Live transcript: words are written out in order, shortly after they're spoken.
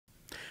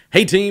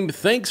Hey team,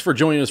 thanks for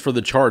joining us for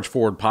the Charge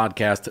Forward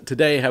podcast.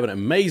 Today I have an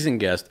amazing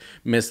guest,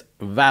 Miss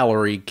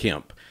Valerie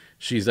Kemp.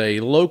 She's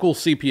a local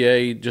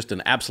CPA, just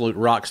an absolute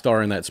rock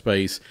star in that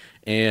space,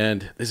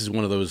 and this is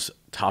one of those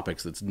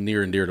topics that's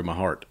near and dear to my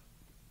heart.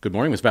 Good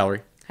morning, Miss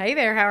Valerie. Hey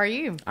there, how are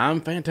you?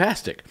 I'm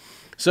fantastic.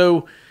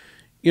 So,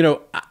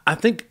 I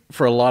think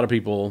for a lot of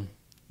people,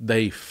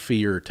 they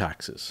fear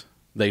taxes.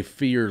 They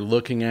fear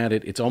looking at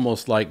it. It's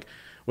almost like,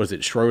 was it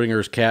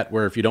Schrodinger's cat,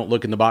 where if you don't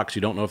look in the box,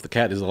 you don't know if the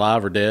cat is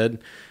alive or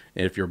dead.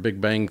 And if you're a Big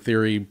Bang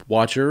Theory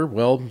watcher,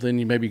 well, then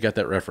you maybe got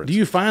that reference. Do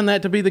you find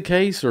that to be the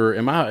case, or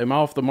am I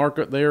off the mark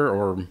there,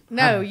 or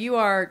No, you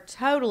are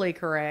totally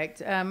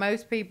correct.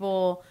 Most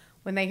people,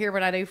 when they hear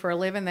what I do for a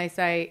living, they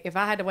say, if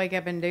I had to wake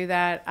up and do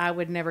that, I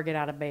would never get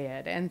out of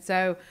bed. And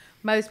so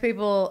most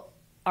people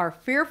are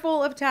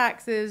fearful of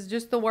taxes.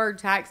 Just the word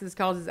taxes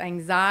causes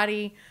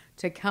anxiety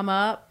to come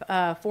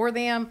up for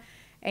them.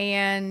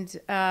 And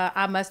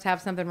I must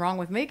have something wrong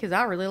with me because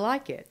I really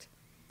like it.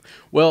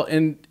 Well,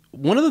 and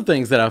one of the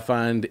things that I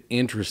find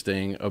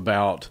interesting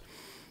about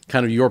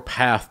kind of your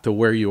path to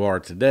where you are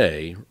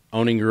today,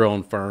 owning your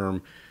own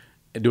firm,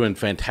 doing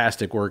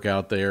fantastic work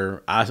out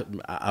there.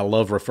 I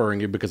love referring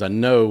you because I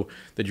know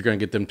that you're going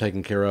to get them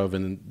taken care of,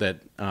 and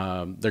that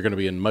they're going to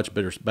be in much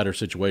better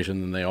situation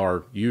than they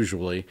are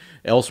usually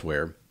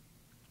elsewhere.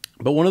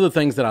 But one of the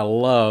things that I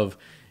love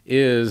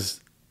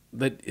is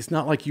that it's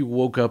not like you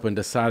woke up and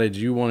decided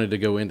you wanted to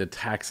go into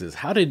taxes.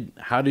 How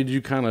did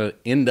you kind of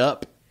end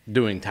up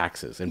doing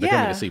taxes and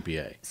becoming a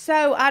CPA?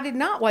 So I did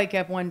not wake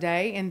up one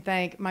day and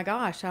think, my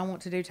gosh, I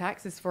want to do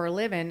taxes for a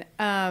living.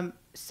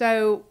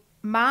 So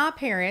my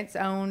parents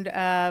owned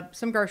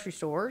some grocery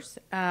stores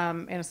in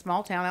a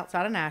small town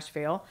outside of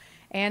Nashville,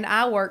 and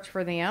I worked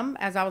for them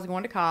as I was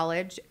going to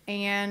college.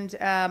 And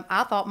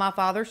I thought my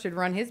father should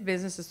run his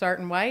business a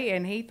certain way,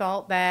 and he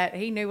thought that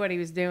he knew what he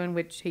was doing,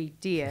 which he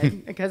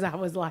did because I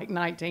was like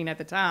 19 at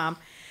the time.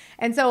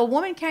 And so a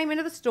woman came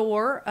into the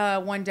store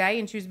one day,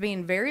 and she was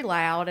being very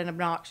loud and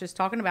obnoxious,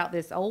 talking about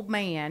this old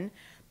man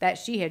that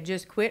she had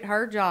just quit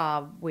her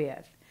job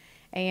with.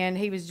 And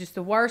he was just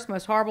the worst,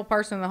 most horrible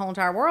person in the whole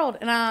entire world.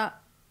 And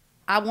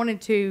I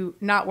wanted to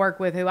not work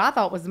with who I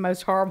thought was the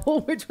most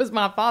horrible, which was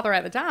my father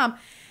at the time.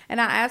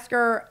 And I asked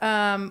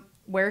her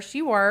where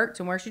she worked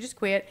and where she just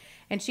quit.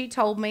 And she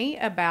told me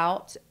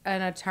about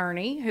an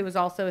attorney who was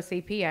also a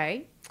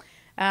CPA.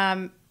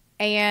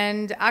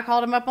 And I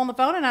called him up on the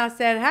phone and I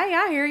said, hey,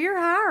 I hear you're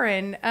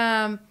hiring.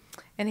 And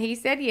he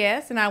said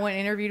yes. And I went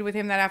and interviewed with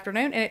him that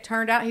afternoon. And it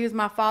turned out he was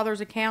my father's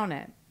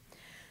accountant.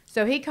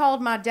 So he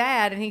called my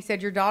dad and he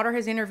said, your daughter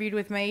has interviewed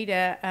with me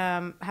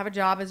to have a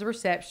job as a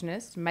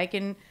receptionist,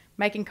 making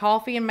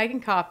coffee and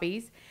making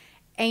copies.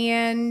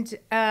 And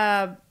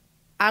I'd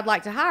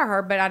like to hire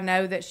her, but I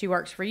know that she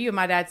works for you. And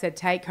my dad said,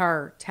 take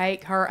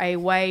her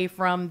away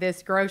from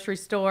this grocery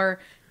store,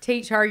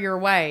 teach her your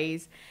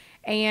ways.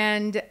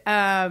 And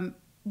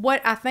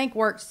what I think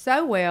worked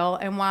so well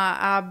and why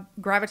I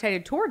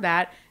gravitated toward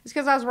that is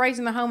because I was raised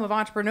in the home of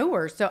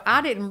entrepreneurs. So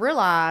I didn't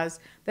realize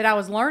that I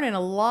was learning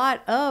a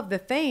lot of the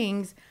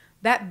things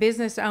that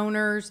business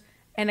owners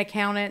and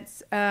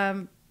accountants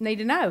need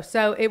to know.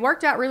 So it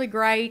worked out really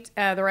great.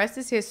 The rest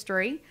is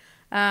history.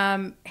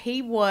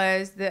 He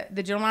was,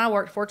 the gentleman I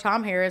worked for,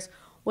 Tom Harris,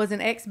 was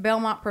an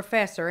ex-Belmont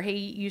professor. He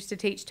used to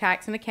teach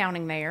tax and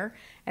accounting there,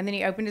 and then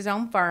he opened his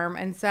own firm.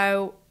 And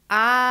so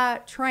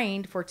I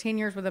trained for 10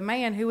 years with a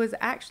man who was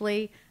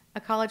actually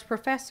a college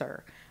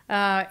professor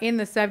in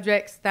the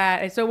subjects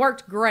that, so it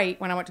worked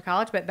great when I went to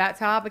college, but that's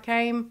how I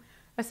became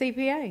a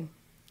CPA.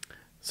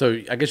 So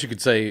I guess you could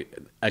say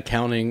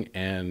accounting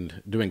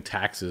and doing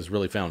taxes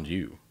really found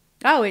you.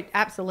 Oh, it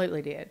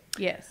absolutely did.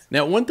 Yes.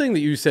 Now, one thing that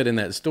you said in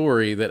that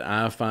story that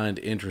I find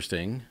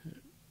interesting,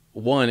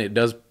 one, it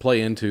does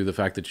play into the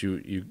fact that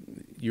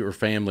your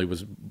family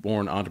was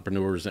born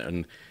entrepreneurs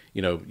and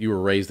you were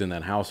raised in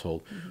that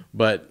household. Mm-hmm.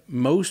 But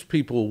most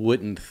people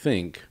wouldn't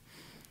think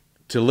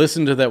to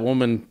listen to that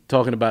woman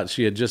talking about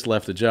she had just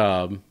left a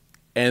job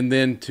and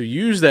then to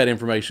use that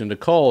information to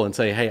call and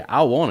say, hey,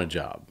 I want a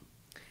job.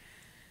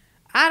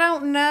 I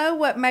don't know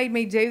what made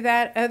me do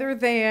that other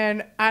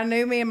than I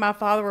knew me and my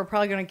father were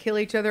probably going to kill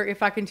each other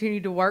if I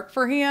continued to work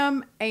for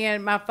him.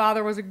 And my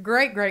father was a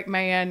great, great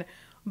man.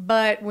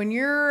 But when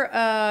you're,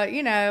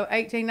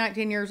 18,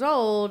 19 years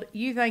old,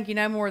 you think you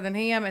know more than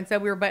him. And so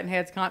we were butting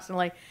heads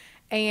constantly.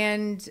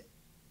 And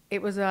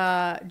it was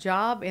a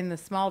job in the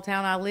small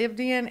town I lived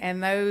in,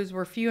 and those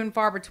were few and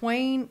far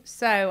between.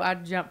 So I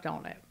jumped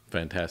on it.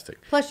 Fantastic.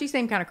 Plus, she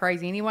seemed kind of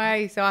crazy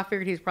anyway. So I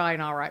figured he's probably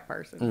an all right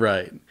person.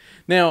 Right.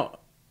 Now,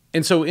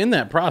 and so in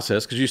that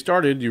process, because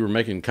you were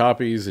making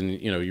copies and,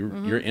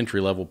 your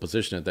entry-level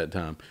position at that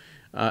time.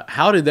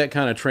 How did that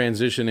kind of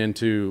transition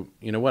into,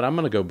 I'm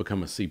going to go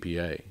become a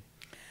CPA?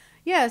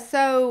 Yeah,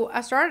 so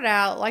I started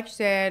out, like you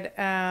said,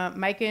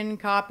 making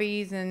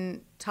copies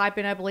and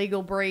typing up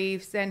legal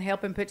briefs and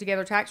helping put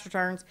together tax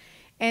returns.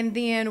 And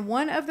then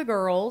one of the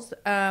girls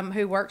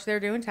who works there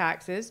doing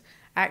taxes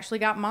actually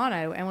got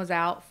mono and was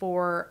out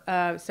for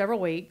several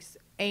weeks.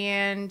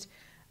 And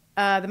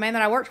the man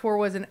that I worked for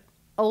was an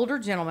older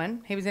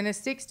gentleman. He was in his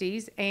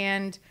 60s,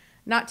 and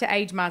not to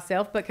age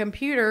myself, but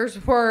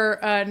computers were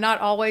not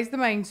always the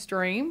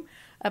mainstream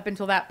up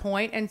until that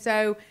point. And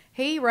so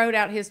he wrote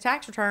out his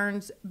tax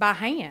returns by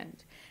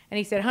hand. And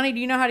he said, honey, do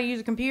you know how to use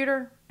a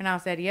computer? And I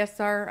said, yes,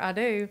 sir, I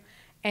do.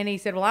 And he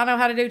said, well, I know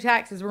how to do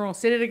taxes. We're going to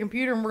sit at a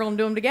computer and we're going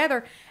to do them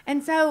together.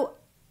 And so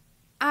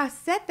I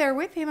sat there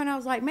with him and I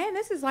was like, man,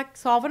 this is like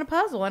solving a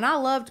puzzle. And I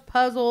loved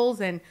puzzles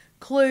and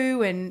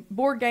Clue and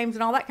board games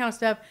and all that kind of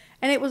stuff.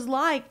 And it was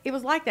like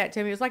that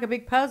to me. It was like a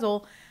big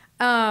puzzle.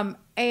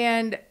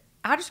 And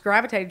I just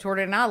gravitated toward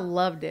it and I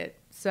loved it.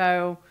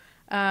 So,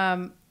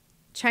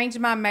 changed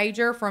my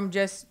major from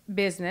just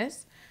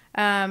business,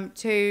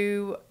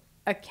 to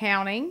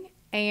accounting,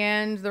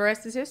 and the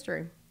rest is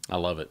history. I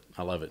love it.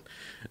 I love it.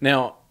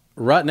 Now,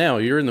 right now,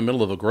 you're in the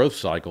middle of a growth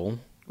cycle.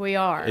 We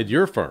are. At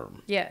your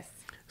firm. Yes.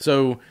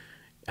 So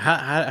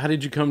how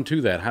did you come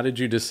to that? How did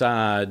you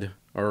decide,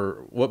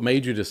 or what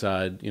made you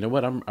decide, you know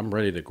what, I'm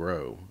ready to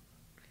grow?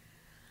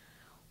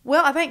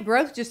 Well, I think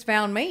growth just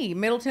found me.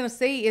 Middle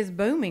Tennessee is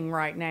booming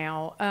right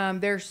now.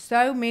 There's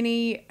so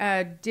many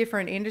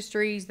different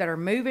industries that are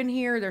moving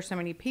here. There's so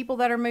many people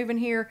that are moving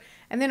here.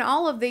 And then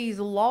all of these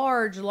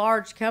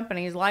large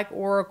companies like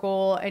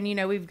Oracle, and, you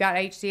know, we've got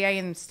HCA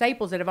and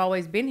Staples that have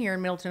always been here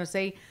in Middle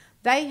Tennessee.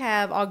 They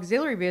have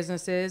auxiliary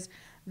businesses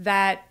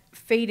that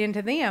feed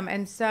into them.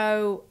 And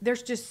so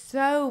there's just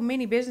so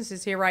many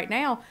businesses here right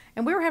now.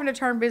 And we were having to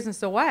turn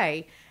business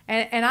away.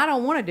 And I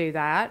don't want to do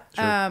that.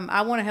 Sure.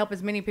 I want to help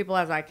as many people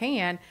as I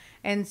can.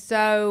 And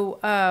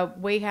so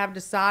we have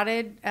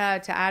decided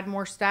to add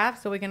more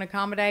staff so we can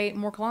accommodate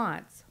more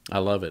clients. I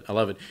love it. I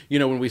love it. You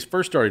know, when we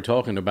first started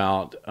talking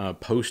about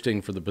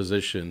posting for the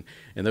position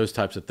and those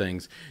types of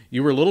things,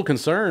 you were a little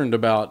concerned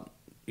about,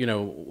 you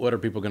know, what are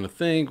people going to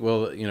think?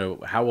 Well, you know,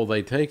 how will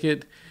they take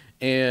it?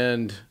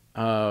 And,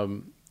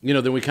 you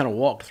know, then we kind of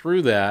walked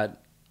through that.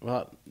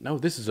 Well, no,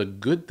 this is a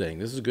good thing.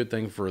 This is a good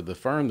thing for the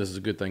firm. This is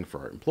a good thing for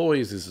our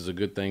employees. This is a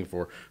good thing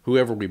for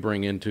whoever we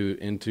bring into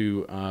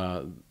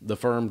the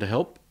firm to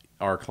help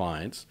our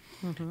clients.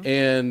 Mm-hmm.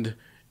 And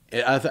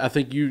I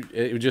think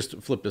it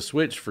just flipped a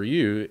switch for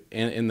you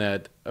in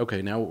that,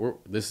 okay, now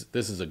this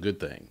is a good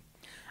thing.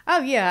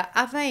 Oh, yeah.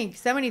 I think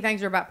so many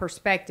things are about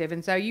perspective.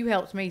 And so you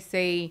helped me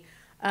see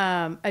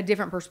a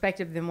different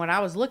perspective than what I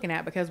was looking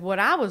at, because what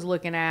I was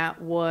looking at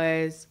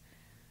was,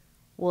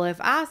 well,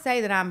 if I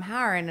say that I'm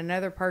hiring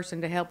another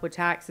person to help with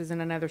taxes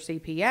and another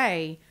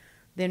CPA,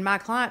 then my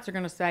clients are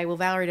going to say, well,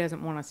 Valerie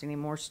doesn't want us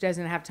anymore. She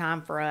doesn't have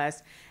time for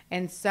us.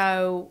 And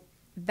so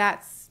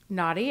that's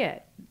not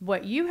it.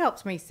 What you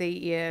helped me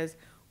see is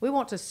we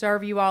want to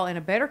serve you all in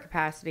a better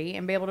capacity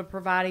and be able to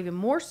provide even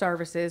more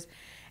services.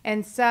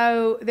 And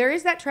so there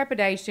is that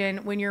trepidation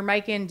when you're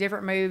making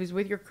different moves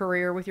with your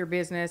career, with your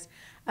business.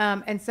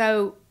 And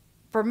so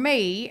for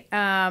me,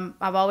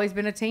 I've always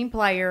been a team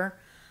player.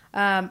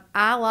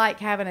 I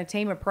like having a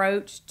team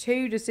approach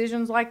to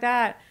decisions like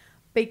that,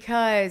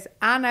 because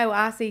I know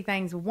I see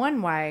things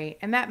one way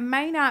and that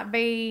may not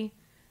be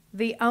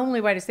the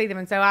only way to see them.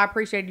 And so I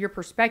appreciated your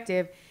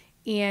perspective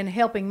in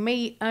helping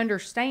me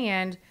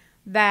understand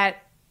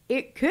that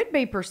it could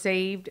be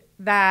perceived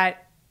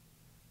that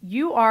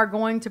you are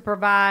going to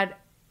provide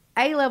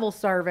A-level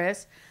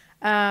service.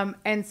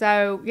 And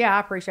so, yeah, I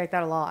appreciate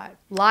that a lot.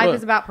 Life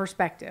is about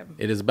perspective.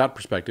 It is about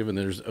perspective, and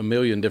there's a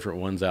million different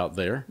ones out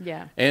there.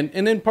 Yeah. And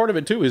then part of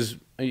it, too, is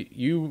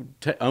you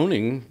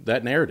owning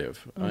that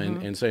narrative,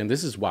 Mm-hmm. and saying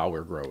this is why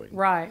we're growing.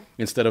 Right.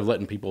 Instead of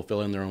letting people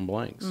fill in their own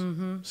blanks.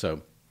 Mm-hmm.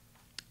 So,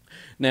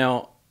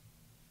 now,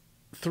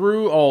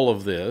 through all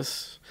of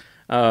this,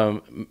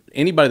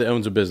 anybody that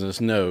owns a business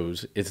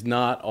knows it's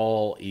not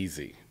all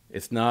easy.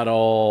 It's not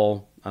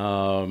all...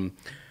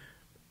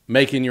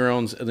 making your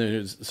own.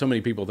 So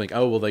many people think,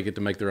 oh, well, they get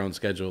to make their own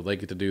schedule. They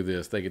get to do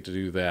this. They get to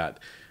do that.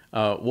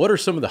 What are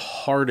some of the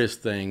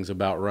hardest things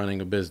about running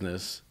a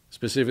business,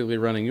 specifically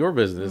running your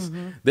business,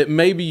 mm-hmm. that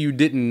maybe you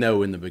didn't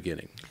know in the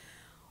beginning?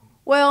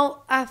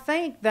 Well, I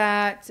think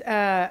that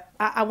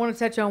I want to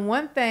touch on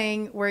one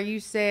thing where you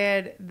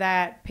said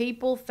that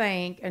people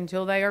think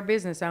until they are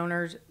business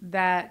owners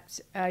that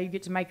you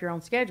get to make your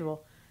own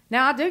schedule.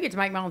 Now, I do get to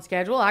make my own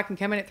schedule. I can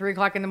come in at 3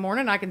 o'clock in the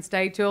morning. I can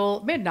stay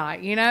till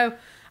midnight, you know.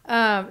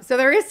 So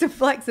there is some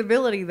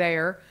flexibility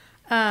there.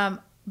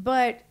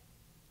 But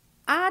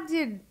I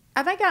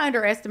think I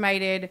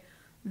underestimated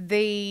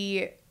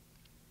the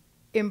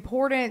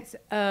importance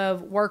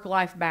of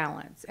work-life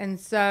balance. And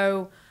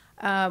so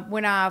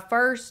when I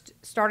first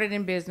started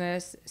in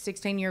business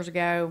 16 years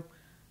ago,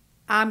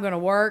 I'm going to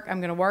work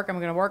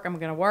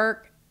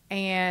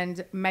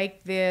and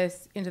make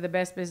this into the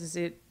best business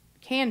it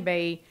can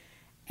be.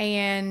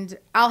 And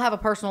I'll have a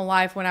personal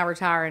life when I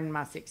retire in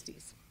my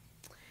 60s.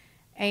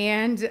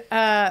 And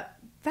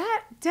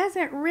that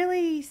doesn't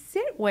really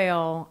sit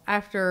well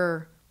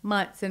after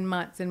months and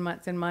months and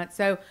months and months.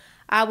 So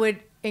I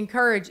would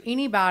encourage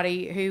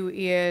anybody who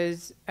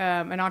is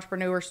an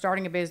entrepreneur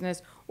starting a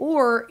business,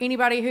 or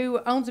anybody who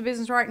owns a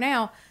business right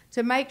now,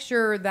 to make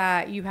sure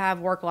that you have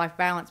work-life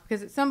balance,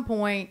 because at some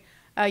point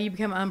you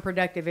become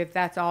unproductive if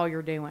that's all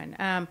you're doing.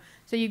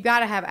 So you've got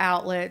to have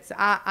outlets.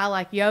 I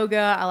like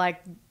yoga. I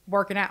like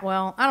working out.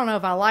 Well, I don't know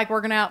if I like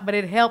working out, but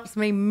it helps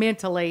me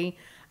mentally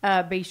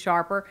be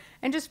sharper,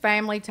 and just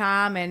family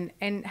time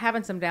and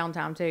having some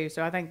downtime too.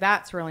 So I think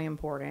that's really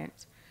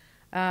important.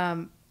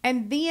 And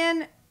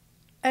then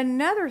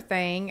another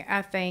thing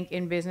I think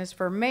in business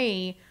for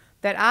me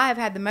that I have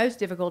had the most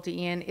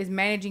difficulty in is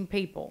managing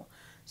people.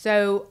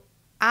 So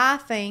I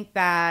think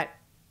that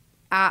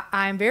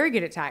I'm very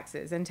good at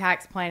taxes and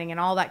tax planning and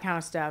all that kind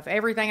of stuff.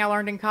 Everything I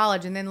learned in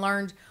college and then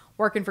learned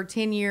working for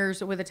 10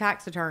 years with a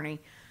tax attorney.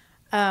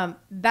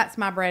 That's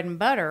my bread and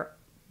butter.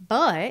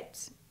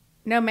 But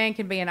no man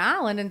can be an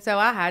island, and so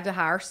I had to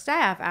hire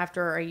staff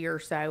after a year or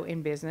so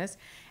in business.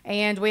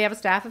 And we have a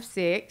staff of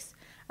 6,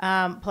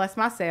 plus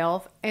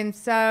myself. And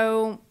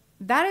so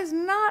that is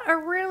not a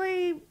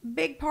really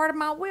big part of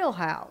my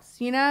wheelhouse,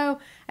 you know?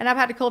 And I've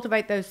had to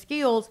cultivate those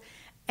skills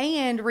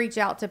and reach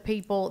out to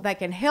people that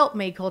can help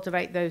me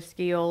cultivate those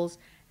skills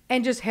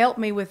and just help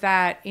me with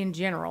that in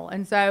general.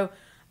 And so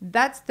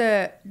that's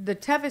the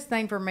toughest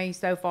thing for me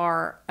so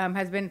far,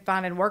 has been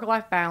finding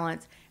work-life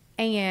balance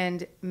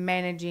and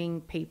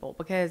managing people,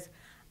 because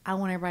I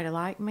want everybody to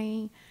like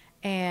me,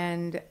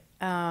 and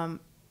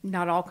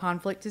not all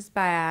conflict is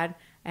bad,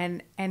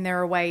 and there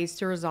are ways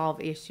to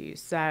resolve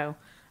issues. So,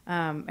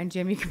 and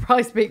Jim, you can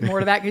probably speak more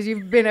to that because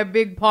you've been a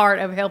big part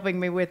of helping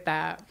me with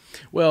that.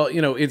 Well,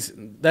 you know,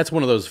 that's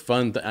one of those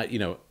fun, you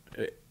know,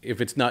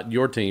 if it's not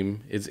your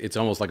team, it's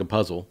almost like a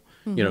puzzle.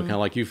 Mm-hmm. You know, kind of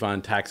like you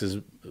find taxes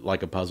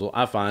like a puzzle.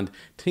 I find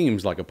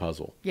teams like a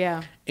puzzle.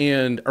 Yeah.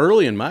 And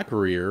early in my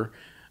career,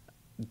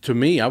 to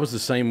me, I was the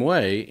same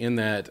way, in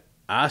that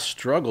I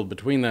struggled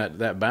between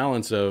that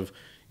balance of,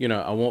 you know,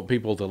 I want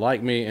people to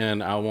like me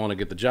and I want to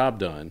get the job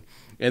done.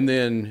 And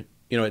then,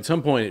 you know, at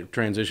some point it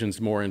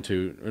transitions more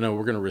into, you know,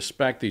 we're going to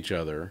respect each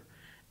other,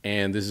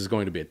 and this is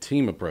going to be a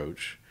team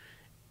approach.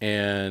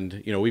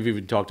 And, you know, we've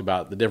even talked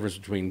about the difference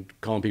between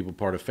calling people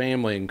part of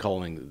family and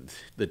calling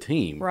the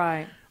team.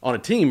 Right. On a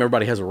team,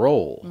 everybody has a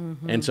role.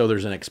 Mm-hmm. And so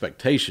there's an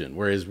expectation.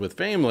 Whereas with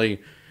family,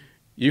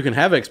 you can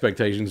have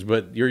expectations,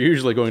 but you're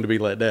usually going to be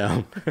let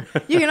down.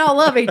 You can all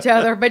love each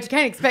other, but you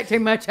can't expect too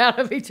much out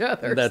of each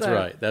other. That's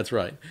right. That's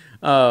right.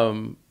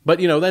 But,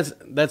 you know,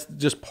 that's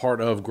just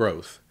part of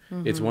growth.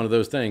 Mm-hmm. It's one of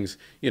those things,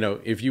 you know,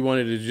 if you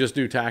wanted to just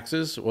do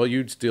taxes, well,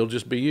 you'd still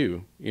just be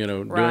you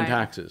know, doing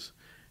taxes.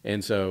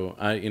 And so,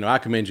 I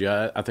commend you.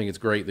 I think it's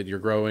great that you're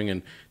growing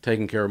and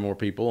taking care of more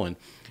people. And,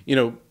 you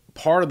know,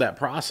 part of that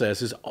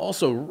process is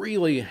also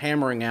really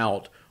hammering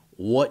out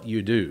what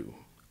you do.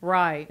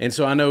 Right. And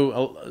so I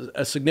know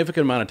a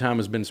significant amount of time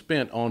has been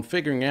spent on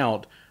figuring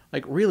out,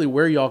 like, really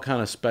where y'all kind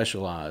of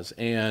specialize.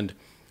 And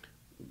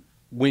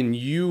when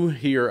you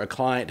hear a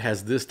client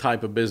has this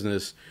type of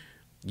business,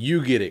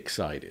 you get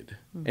excited.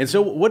 Mm-hmm. And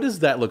so what does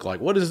that look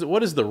like? What is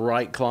the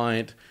right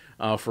client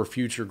for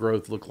future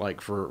growth look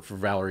like for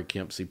Valerie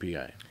Kemp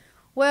CPA?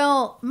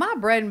 Well, my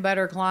bread and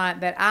butter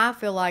client that I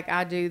feel like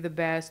I do the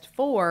best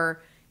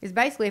for is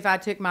basically if I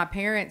took my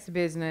parents'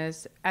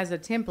 business as a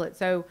template.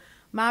 So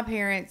my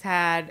parents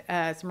had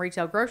some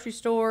retail grocery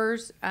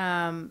stores.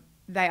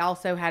 They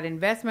also had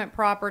investment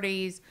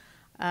properties,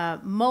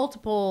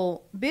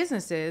 multiple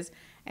businesses.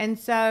 And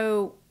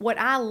so what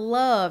I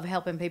love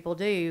helping people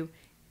do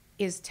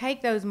is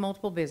take those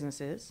multiple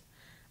businesses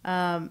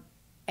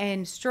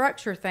and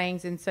structure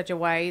things in such a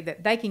way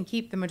that they can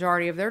keep the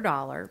majority of their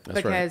dollar. That's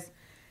because, right.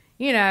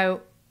 You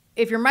know,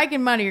 if you're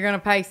making money, you're going to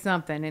pay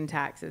something in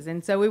taxes.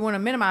 And so we want to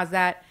minimize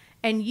that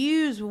and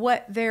use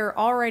what they're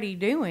already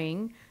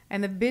doing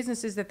and the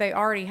businesses that they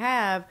already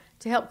have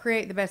to help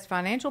create the best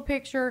financial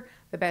picture,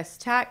 the best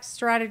tax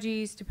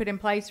strategies to put in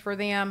place for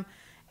them,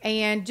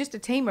 and just a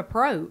team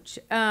approach.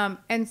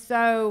 And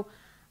so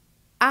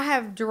I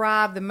have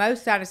derived the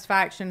most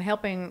satisfaction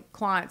helping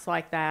clients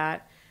like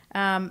that.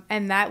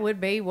 And that would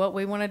be what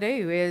we want to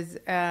do is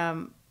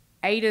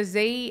A to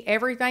Z,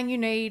 everything you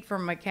need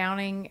from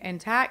accounting and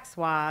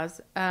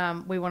tax-wise,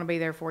 we want to be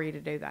there for you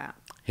to do that.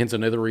 Hence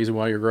another reason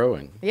why you're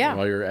growing. Yeah.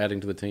 Why you're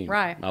adding to the team.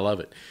 Right. I love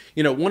it.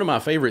 You know, one of my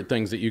favorite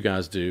things that you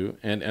guys do,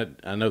 and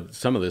I know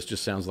some of this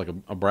just sounds like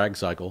a brag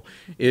cycle,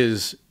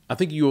 is I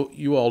think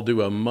you all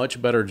do a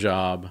much better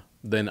job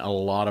than a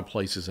lot of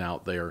places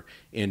out there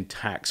in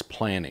tax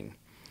planning.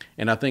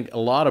 And I think a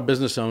lot of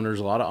business owners,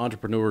 a lot of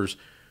entrepreneurs,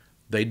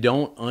 they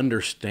don't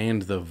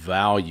understand the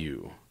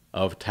value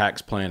of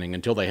tax planning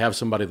until they have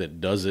somebody that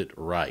does it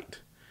right.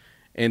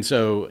 And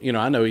so, you know,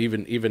 I know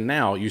even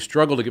now you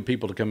struggle to get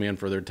people to come in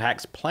for their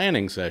tax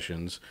planning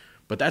sessions,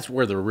 but that's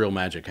where the real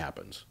magic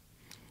happens.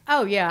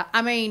 Oh, yeah.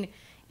 I mean,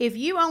 if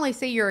you only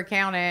see your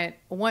accountant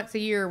once a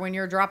year when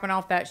you're dropping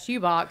off that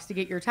shoebox to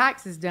get your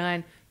taxes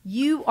done,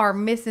 you are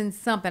missing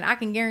something. I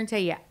can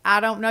guarantee you.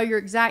 I don't know your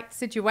exact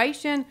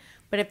situation,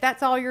 but if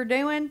that's all you're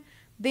doing,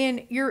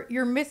 then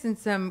you're missing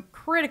some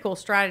critical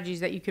strategies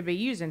that you could be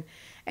using.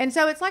 And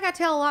so it's like I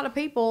tell a lot of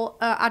people,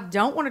 I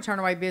don't want to turn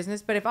away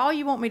business, but if all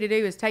you want me to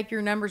do is take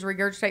your numbers,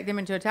 regurgitate them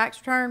into a tax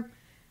return,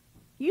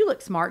 you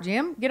look smart,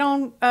 Jim. Get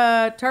on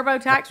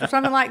TurboTax or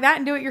something like that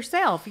and do it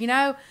yourself, you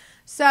know?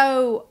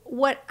 So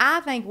what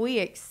I think we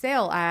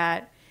excel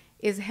at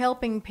is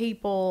helping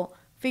people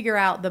figure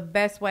out the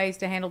best ways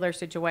to handle their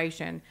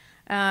situation.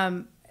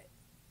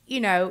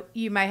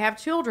 You may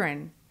have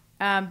children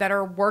that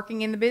are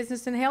working in the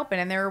business and helping,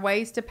 and there are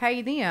ways to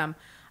pay them.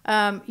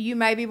 You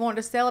maybe want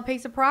to sell a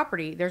piece of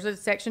property. There's a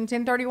Section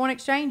 1031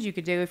 exchange you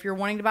could do if you're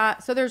wanting to buy.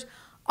 So there's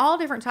all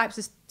different types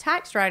of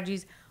tax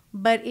strategies.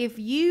 But if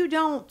you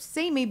don't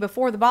see me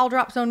before the ball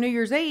drops on New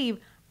Year's Eve,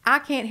 I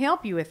can't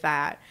help you with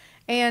that.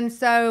 And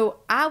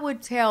so I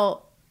would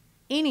tell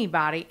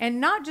anybody,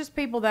 and not just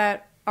people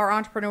that are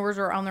entrepreneurs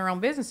or own their own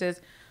businesses,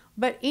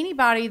 but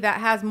anybody that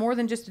has more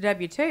than just a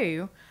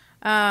W-2,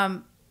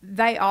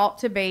 they ought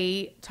to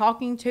be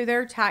talking to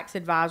their tax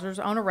advisors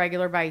on a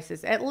regular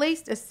basis, at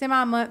least a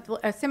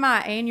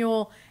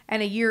semi-annual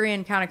and a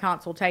year-end kind of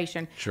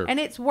consultation. Sure. And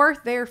it's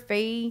worth their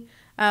fee.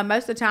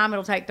 Most of the time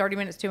it'll take 30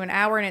 minutes to an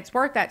hour, and it's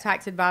worth that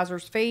tax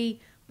advisor's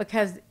fee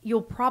because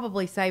you'll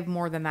probably save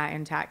more than that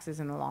in taxes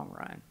in the long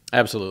run.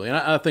 Absolutely. And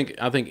I think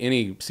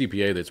any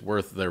CPA that's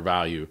worth their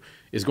value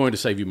is going to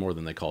save you more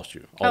than they cost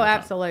you. All the time.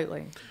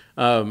 Absolutely.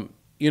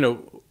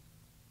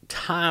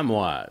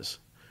 Time-wise,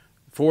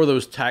 for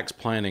those tax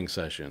planning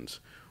sessions,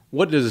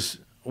 what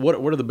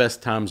are the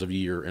best times of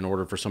year in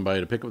order for somebody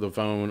to pick up the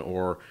phone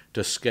or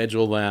to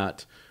schedule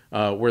that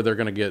where they're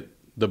going to get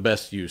the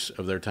best use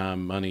of their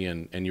time, money,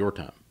 and your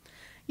time?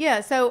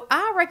 Yeah, so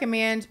I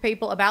recommend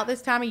people about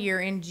this time of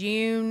year in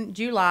June,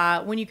 July,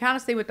 when you kind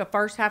of see what the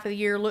first half of the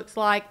year looks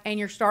like and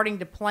you're starting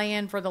to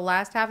plan for the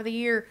last half of the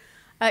year,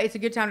 it's a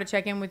good time to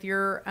check in with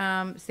your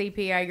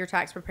CPA, your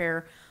tax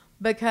preparer,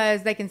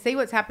 because they can see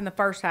what's happened the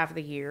first half of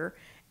the year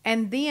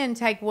and then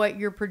take what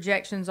your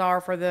projections are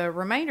for the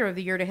remainder of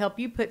the year to help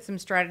you put some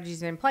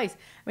strategies in place. I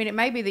mean, it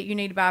may be that you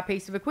need to buy a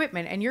piece of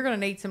equipment and you're going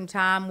to need some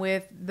time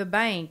with the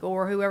bank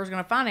or whoever's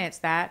going to finance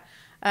that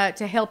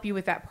to help you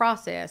with that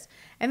process.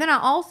 And then I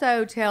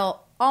also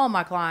tell all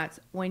my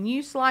clients, when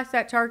you slice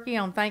that turkey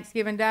on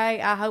Thanksgiving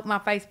Day, I hope my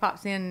face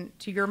pops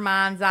into your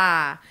mind's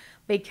eye,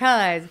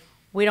 because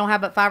we don't have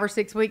but 5 or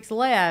 6 weeks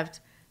left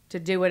to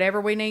do whatever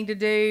we need to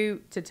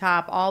do to tie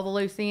up all the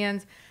loose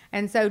ends.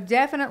 And so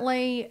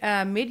definitely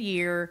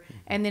mid-year,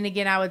 and then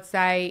again, I would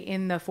say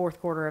in the fourth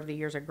quarter of the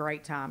year is a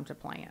great time to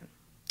plan.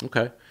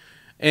 Okay.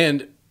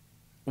 And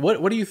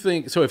what do you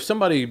think? So if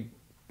somebody,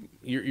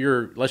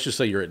 let's just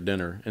say you're at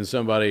dinner and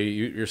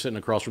you're sitting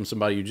across from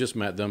somebody, you just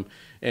met them,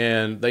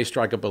 and they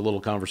strike up a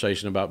little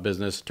conversation about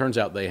business. Turns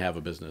out they have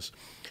a business.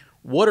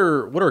 What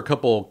are a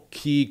couple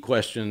key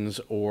questions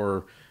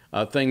or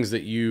things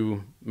that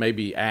you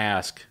maybe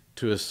ask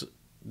to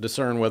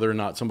discern whether or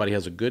not somebody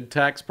has a good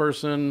tax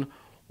person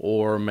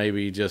or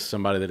maybe just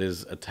somebody that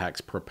is a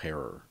tax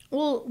preparer?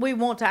 Well, we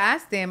want to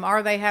ask them,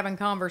 are they having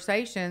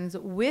conversations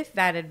with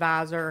that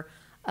advisor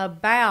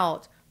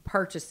about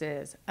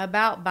purchases,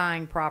 about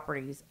buying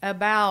properties,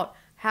 about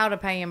how to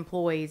pay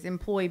employees,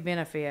 employee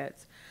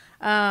benefits?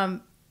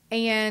 And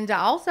I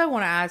also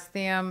want to ask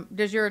them,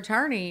 does your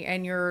attorney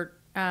and your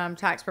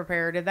tax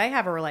preparer, do they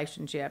have a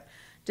relationship?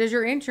 Does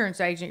your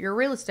insurance agent, your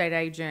real estate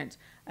agent,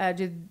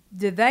 do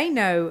they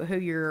know who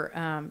your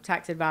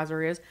tax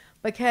advisor is?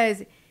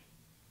 Because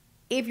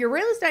if your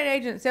real estate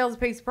agent sells a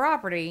piece of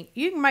property,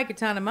 you can make a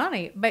ton of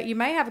money, but you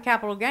may have a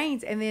capital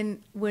gains, and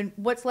then when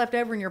what's left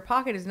over in your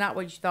pocket is not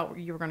what you thought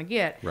you were going to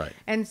get. Right.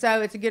 And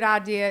so it's a good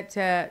idea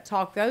to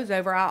talk those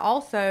over. I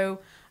also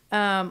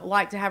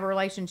like to have a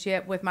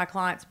relationship with my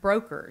clients'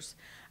 brokers,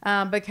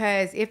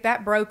 because if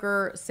that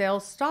broker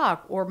sells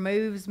stock or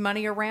moves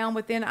money around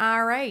within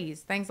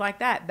IRAs, things like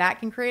that, that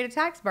can create a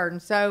tax burden.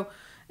 So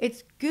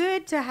it's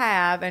good to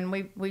have, and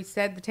we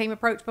said the team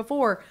approach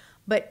before,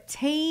 but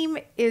team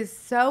is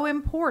so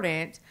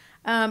important,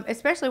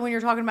 especially when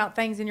you're talking about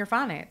things in your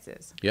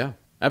finances. Yeah,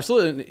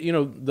 absolutely. You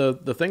know,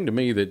 the thing to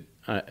me that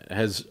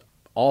has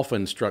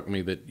often struck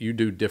me that you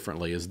do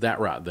differently is that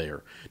right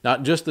there.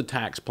 Not just the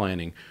tax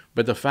planning,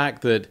 but the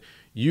fact that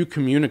you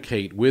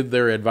communicate with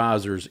their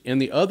advisors in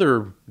the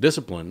other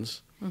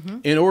disciplines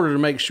in order to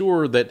make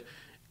sure that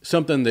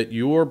something that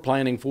you're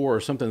planning for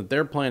or something that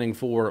they're planning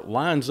for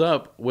lines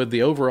up with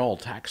the overall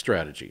tax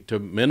strategy to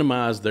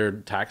minimize their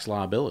tax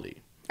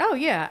liability. Oh,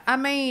 yeah. I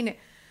mean,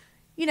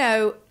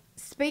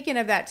 speaking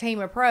of that team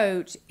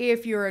approach,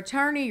 if your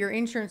attorney, your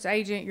insurance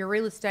agent, your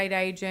real estate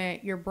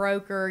agent, your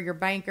broker, your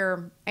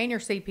banker, and your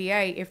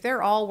CPA, if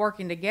they're all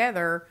working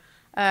together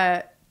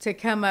to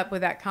come up with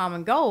that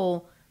common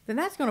goal, then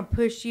that's going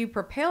to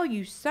propel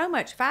you so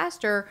much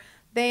faster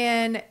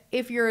than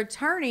if your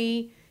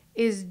attorney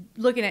is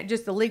looking at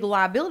just the legal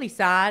liability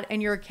side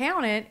and your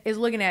accountant is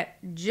looking at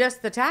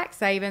just the tax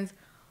savings.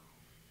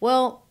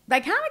 Well,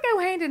 they kind of go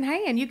hand in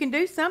hand. You can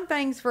do some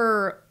things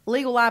for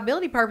legal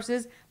liability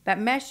purposes that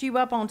mess you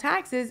up on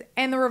taxes,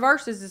 and the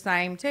reverse is the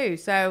same too.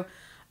 So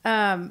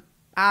I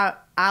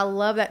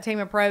love that team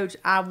approach.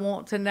 I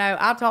want to know.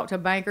 I talk to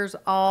bankers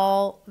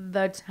all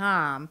the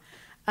time,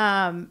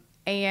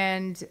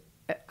 and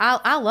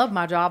I love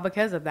my job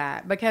because of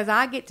that, because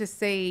I get to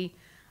see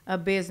a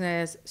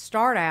business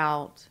start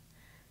out,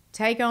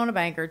 take on a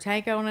banker,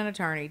 take on an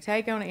attorney,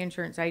 take on an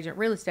insurance agent,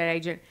 real estate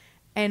agent,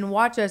 and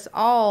watch us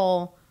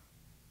all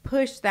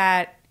push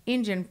that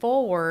engine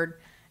forward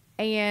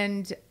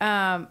And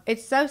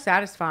it's so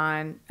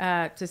satisfying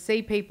to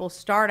see people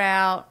start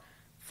out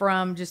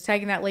from just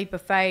taking that leap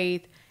of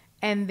faith.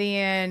 And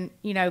then,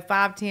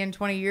 5, 10,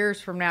 20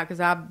 years from now, because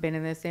I've been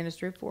in this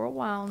industry for a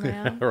while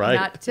now, Right.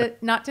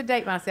 not to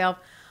date myself,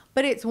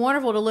 but it's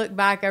wonderful to look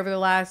back over the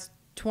last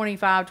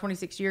 25,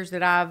 26 years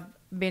that I've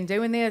been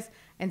doing this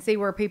and see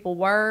where people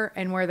were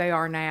and where they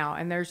are now.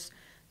 And there's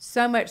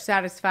so much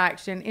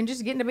satisfaction in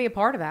just getting to be a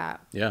part of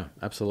that. Yeah,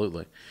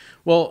 absolutely.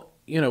 Well,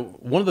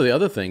 one of the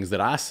other things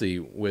that I see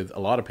with a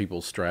lot of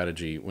people's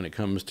strategy when it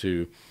comes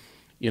to,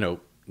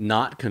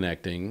 not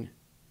connecting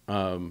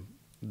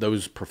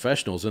those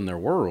professionals in their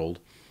world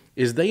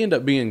is they end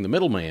up being the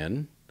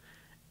middleman.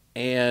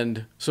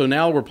 And so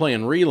now we're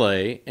playing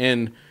relay,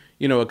 and,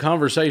 a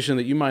conversation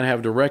that you might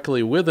have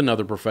directly with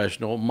another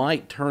professional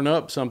might turn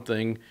up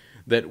something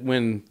that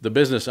when the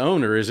business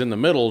owner is in the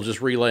middle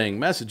just relaying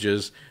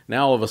messages,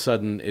 now all of a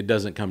sudden it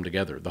doesn't come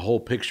together. The whole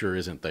picture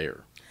isn't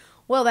there.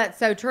 Well, that's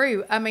so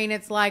true. I mean,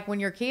 it's like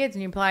when you're kids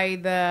and you play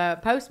the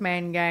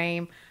postman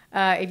game.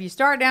 If you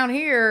start down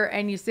here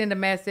and you send a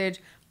message,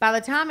 by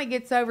the time it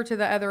gets over to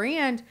the other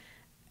end,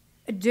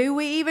 do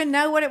we even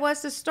know what it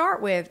was to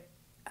start with?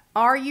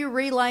 Are you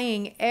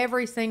relaying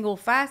every single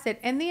facet?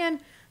 And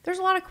then there's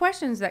a lot of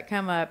questions that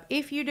come up.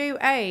 If you do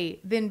A,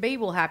 then B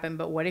will happen.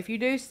 But what if you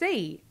do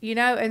C?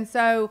 And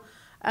so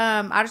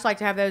I just like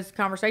to have those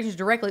conversations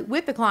directly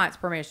with the client's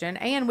permission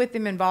and with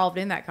them involved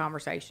in that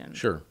conversation.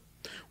 Sure.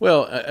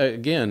 Well,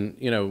 again,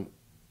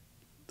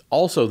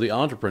 also the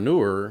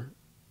entrepreneur,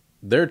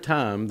 their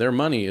time, their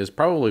money is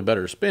probably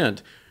better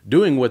spent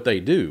doing what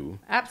they do.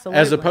 Absolutely.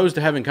 As opposed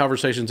to having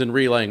conversations and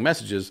relaying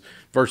messages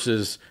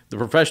versus the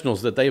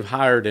professionals that they've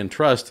hired and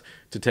trust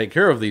to take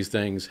care of these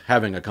things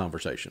having a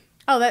conversation.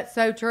 Oh, that's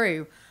so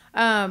true.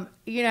 I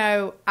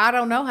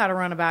don't know how to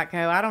run a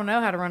backhoe. I don't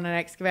know how to run an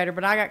excavator,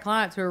 but I got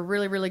clients who are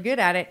really, really good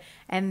at it.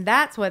 And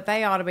that's what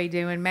they ought to be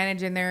doing,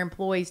 managing their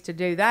employees to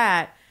do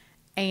that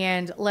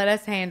and let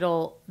us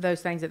handle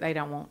those things that they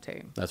don't want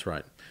to. That's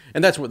right.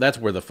 And that's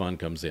where the fun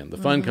comes in. The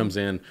fun comes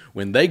in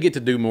when they get to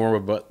do more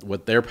of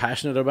what they're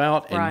passionate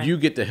about, and Right. you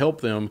get to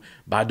help them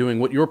by doing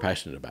what you're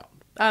passionate about.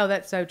 Oh,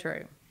 that's so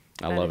true.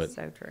 I love it.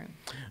 So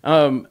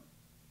true.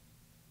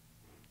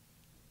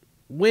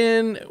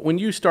 When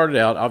you started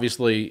out,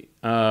 obviously,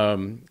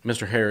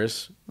 Mr.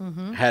 Harris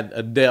had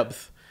a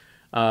depth,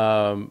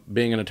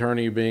 being an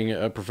attorney, being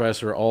a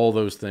professor, all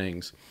those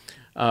things.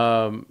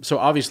 So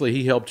obviously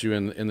he helped you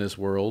in this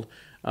world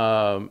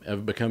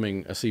of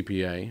becoming a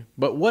CPA.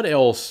 But what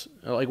else,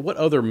 what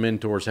other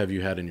mentors have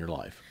you had in your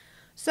life?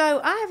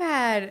 So I have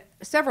had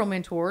several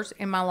mentors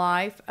in my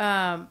life.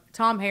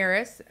 Tom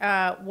Harris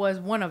was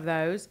one of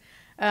those.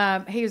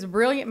 He was a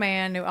brilliant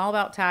man, knew all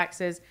about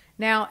taxes.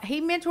 Now, he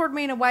mentored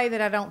me in a way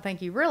that I don't think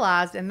he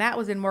realized, and that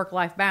was in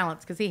work-life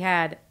balance because he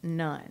had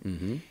none.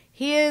 Mm-hmm.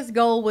 His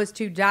goal was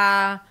to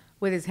die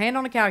with his hand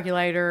on a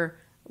calculator,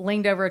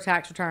 leaned over a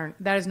tax return.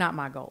 That is not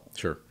my goal.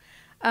 Sure.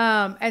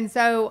 And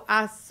so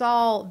I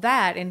saw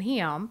that in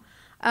him.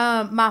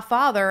 My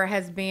father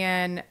has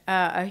been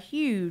a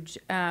huge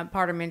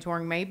part of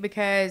mentoring me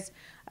because,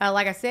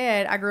 like I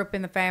said, I grew up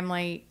in the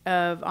family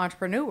of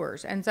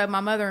entrepreneurs. And so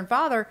my mother and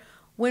father,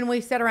 when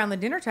we sat around the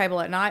dinner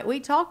table at night, we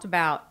talked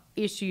about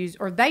issues,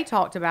 or they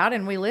talked about,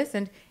 and we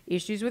listened,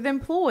 issues with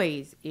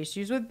employees,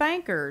 issues with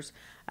bankers,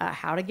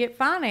 how to get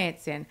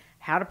financing,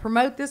 how to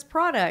promote this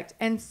product.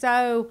 And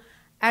so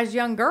as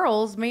young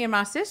girls, me and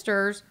my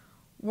sisters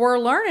were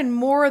learning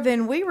more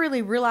than we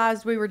really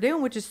realized we were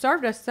doing, which has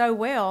served us so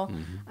well.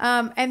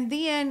 Mm-hmm. And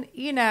then,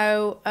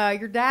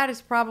 your dad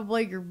is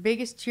probably your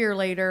biggest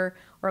cheerleader,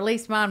 or at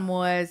least mine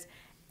was.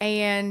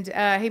 And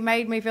he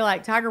made me feel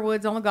like Tiger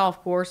Woods on the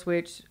golf course,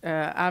 which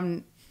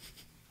I'm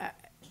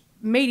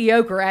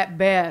mediocre at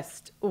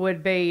best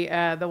would be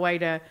the way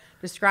to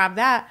describe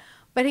that.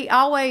 But he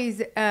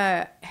always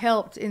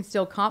helped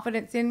instill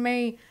confidence in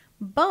me,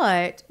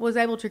 but was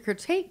able to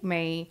critique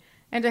me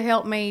and to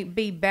help me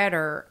be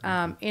better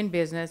in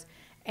business.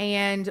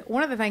 And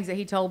one of the things that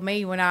he told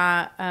me when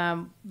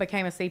I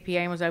became a CPA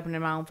and was opening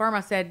my own firm,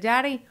 I said,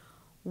 Daddy,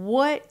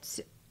 what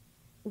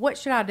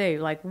should I do?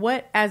 Like,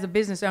 what as a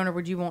business owner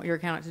would you want your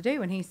accountant to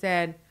do? And he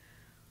said,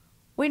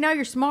 we know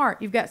you're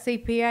smart. You've got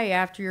CPA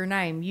after your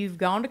name. You've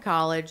gone to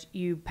college.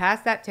 You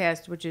passed that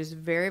test, which is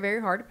very,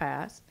 very hard to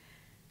pass.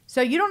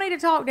 So you don't need to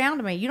talk down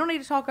to me. You don't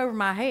need to talk over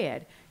my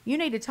head. You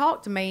need to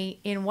talk to me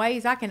in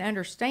ways I can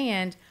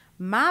understand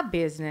my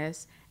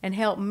business and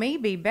help me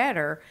be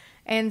better.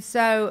 And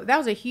so that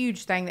was a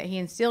huge thing that he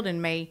instilled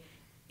in me,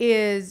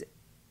 is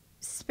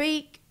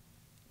speak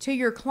to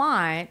your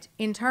client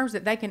in terms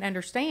that they can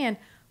understand,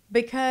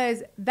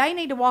 because they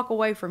need to walk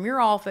away from your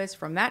office,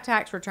 from that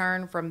tax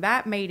return, from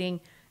that meeting,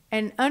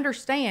 and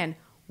understand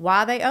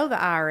why they owe the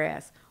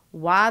IRS,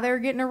 why they're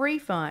getting a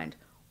refund,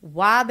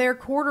 why their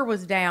quarter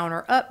was down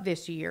or up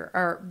this year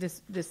or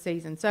this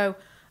season. So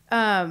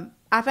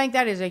I think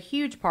that is a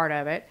huge part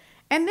of it.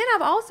 And then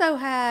I've also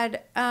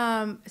had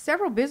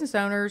several business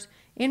owners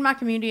in my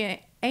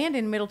community and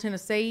in Middle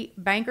Tennessee,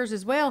 bankers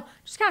as well,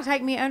 just kind of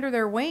take me under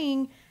their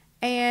wing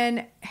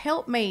and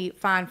help me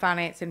find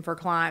financing for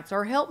clients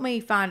or help me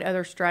find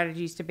other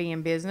strategies to be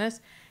in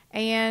business.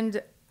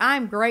 And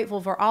I'm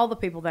grateful for all the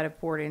people that have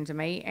poured into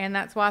me, and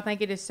that's why I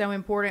think it is so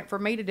important for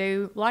me to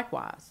do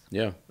likewise.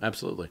 Yeah,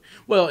 absolutely.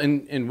 Well,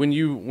 and when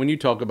you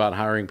talk about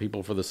hiring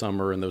people for the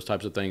summer and those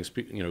types of things,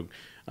 people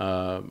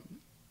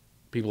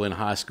in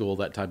high school,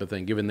 that type of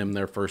thing, giving them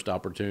their first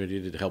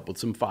opportunity to help with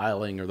some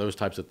filing or those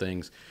types of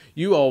things,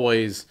 you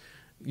always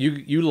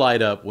you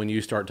light up when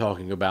you start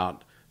talking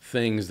about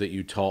things that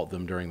you taught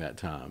them during that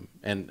time,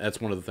 and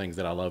that's one of the things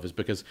that I love, is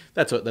because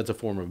that's a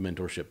form of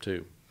mentorship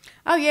too.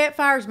 Oh yeah, it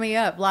fires me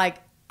up. Like,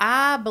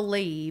 I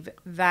believe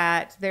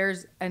that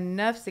there's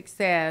enough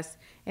success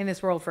in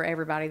this world for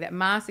everybody, that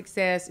my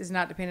success is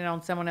not dependent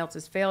on someone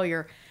else's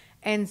failure.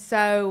 And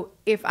so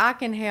if I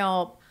can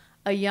help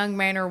a young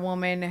man or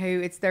woman who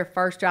it's their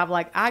first job,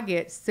 like, I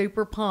get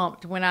super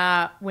pumped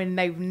when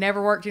they've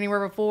never worked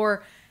anywhere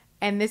before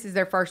and this is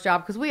their first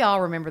job, because we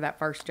all remember that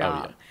first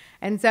job. Oh, yeah.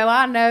 And so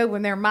I know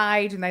when they're my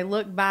age and they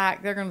look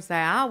back, they're going to say,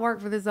 I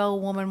worked for this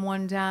old woman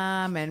one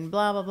time and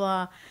blah, blah,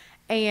 blah.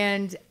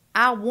 And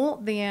I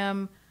want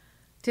them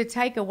to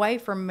take away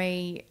from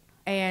me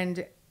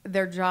and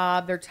their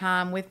job, their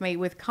time with me,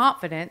 with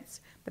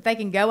confidence that they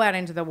can go out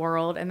into the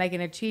world and they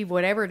can achieve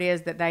whatever it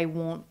is that they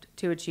want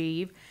to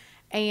achieve,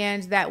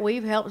 and that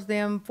we've helped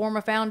them form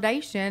a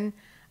foundation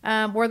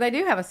where they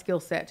do have a skill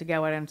set to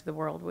go out into the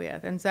world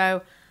with. And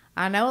so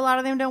I know a lot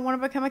of them don't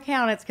want to become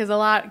accountants, because a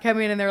lot come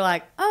in and they're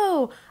like,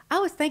 oh, I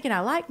was thinking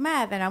I like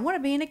math and I want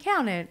to be an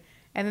accountant.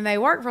 And then they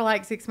work for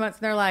like 6 months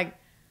and they're like,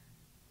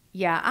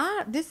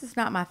 yeah, this is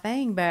not my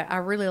thing, but I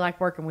really like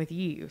working with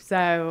you.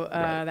 So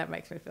right. That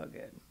makes me feel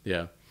good.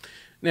 Yeah.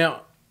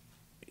 Now,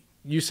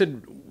 you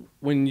said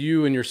when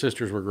you and your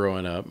sisters were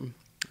growing up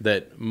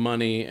that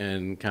money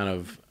and kind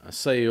of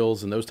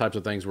sales and those types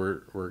of things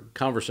were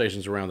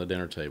conversations around the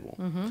dinner table.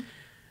 Mm-hmm.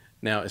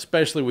 Now,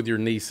 especially with your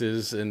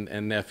nieces and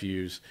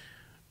nephews,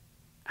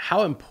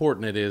 how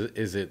important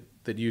is it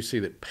that you see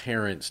that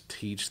parents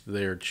teach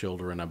their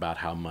children about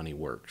how money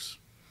works?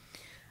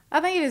 I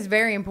think it is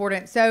very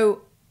important.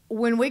 So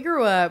when we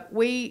grew up,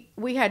 we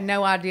had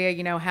no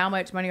idea, how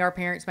much money our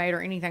parents made or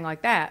anything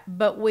like that.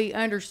 But we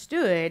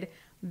understood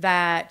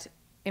that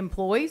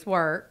employees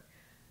work,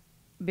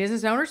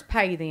 business owners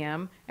pay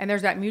them, and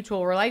there's that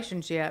mutual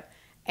relationship.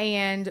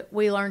 And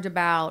we learned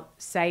about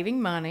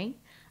saving money.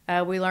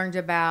 We learned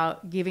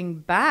about giving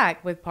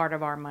back with part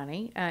of our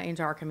money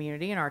into our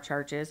community and our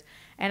churches.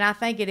 And I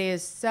think it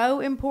is so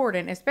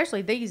important,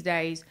 especially these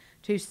days,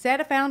 to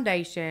set a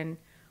foundation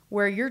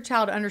where your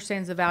child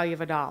understands the value of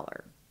a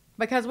dollar.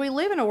 Because we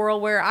live in a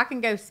world where I can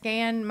go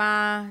scan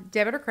my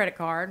debit or credit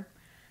card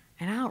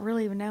and I don't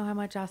really even know how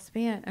much I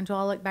spent until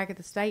I look back at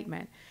the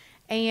statement.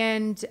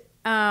 And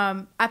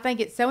I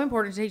think it's so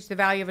important to teach the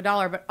value of a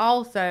dollar, but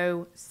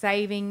also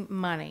saving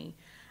money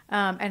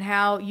and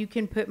how you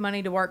can put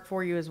money to work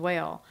for you as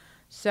well.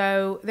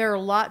 So there are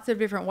lots of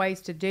different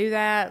ways to do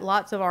that.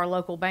 Lots of our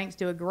local banks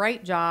do a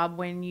great job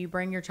when you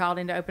bring your child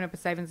in to open up a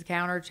savings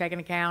account or a checking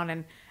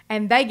account,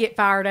 and they get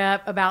fired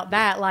up about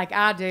that like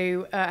I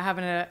do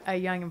having a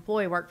young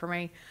employee work for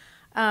me.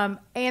 And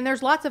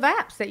there's lots of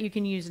apps that you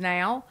can use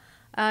now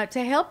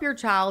to help your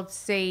child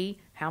see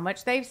how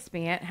much they've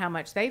spent, how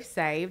much they've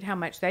saved, how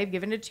much they've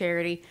given to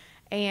charity.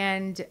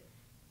 And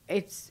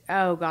it's,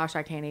 oh gosh,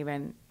 I can't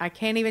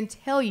even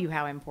tell you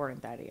how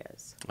important that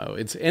is. Oh,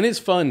 it's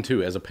fun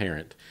too as a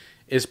parent,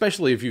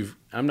 especially if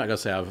I'm not going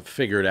to say I've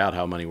figured out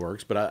how money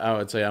works, but I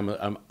would say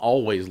I'm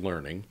always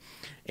learning.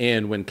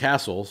 And when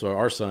Castle, so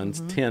our son's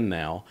 10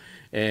 now,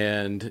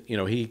 and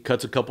he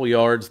cuts a couple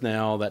yards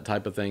now, that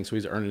type of thing, so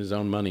he's earning his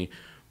own money.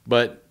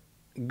 But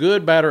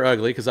good, bad, or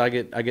ugly, because I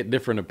get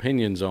different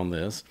opinions on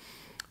this,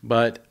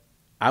 but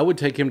I would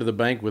take him to the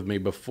bank with me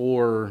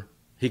before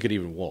he could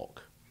even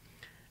walk.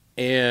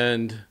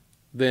 And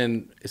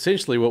then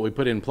essentially what we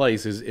put in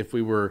place is, if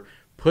we were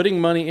putting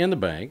money in the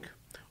bank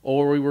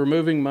or we were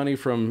moving money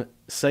from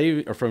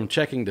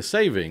checking to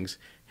savings,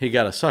 he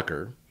got a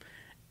sucker.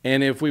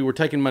 And if we were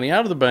taking money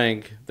out of the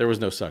bank, there was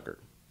no sucker.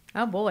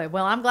 Oh, boy.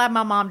 Well, I'm glad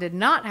my mom did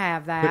not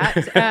have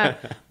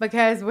that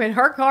because when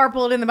her car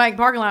pulled in the bank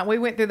parking lot, we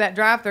went through that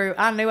drive-through,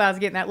 I knew I was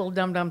getting that little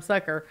dumb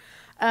sucker.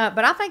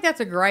 But I think that's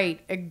a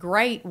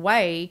great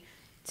way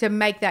to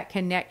make that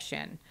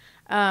connection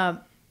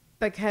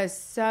because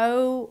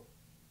so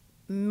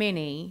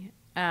many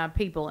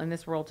people in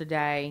this world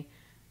today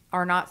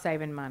are not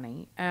saving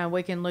money.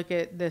 We can look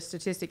at the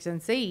statistics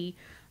and see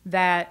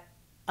that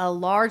a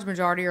large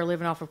majority are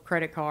living off of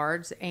credit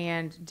cards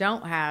and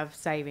don't have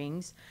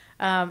savings.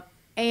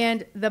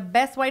 And the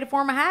best way to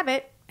form a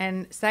habit,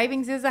 and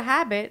savings is a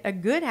habit, a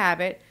good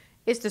habit,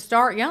 is to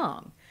start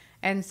young.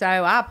 And so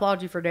I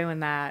applaud you for doing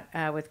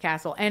that with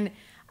Castle. And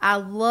I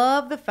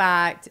love the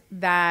fact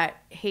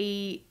that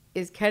he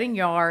is cutting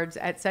yards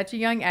at such a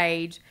young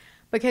age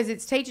because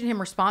it's teaching him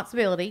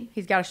responsibility.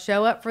 He's got to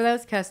show up for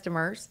those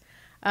customers.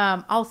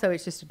 Also,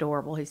 it's just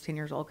adorable. He's 10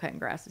 years old cutting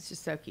grass. It's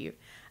just so cute.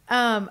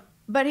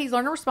 But he's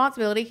learning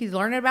responsibility. He's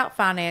learning about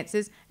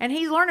finances, and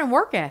he's learning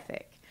work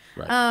ethic.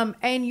 Right.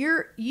 And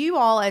you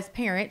all as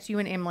parents, you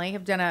and Emily,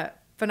 have done a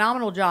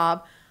phenomenal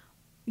job.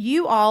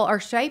 You all are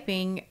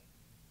shaping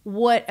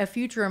what a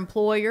future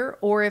employer,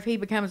 or if he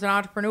becomes an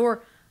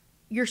entrepreneur,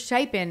 you're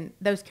shaping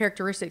those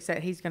characteristics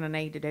that he's going to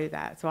need to do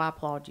that. So I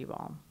applaud you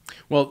all.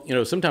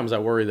 Well, sometimes I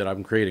worry that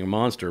I'm creating a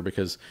monster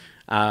because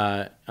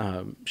I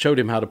showed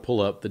him how to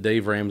pull up the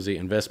Dave Ramsey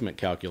investment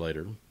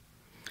calculator.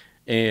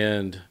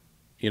 And,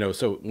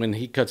 so when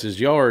he cuts his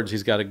yards,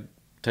 he's got to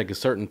take a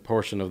certain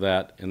portion of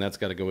that, and that's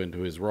got to go into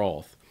his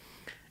Roth.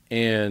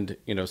 And,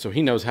 so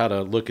he knows how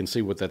to look and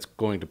see what that's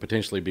going to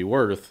potentially be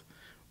worth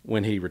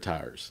when he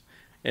retires.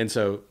 And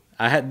so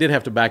I did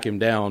have to back him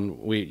down.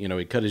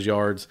 He cut his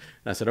yards.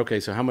 And I said,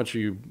 okay, so how much are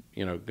you,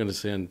 going to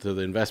send to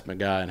the investment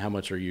guy, and how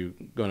much are you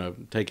going to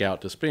take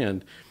out to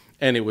spend?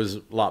 And it was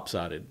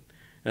lopsided.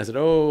 And I said,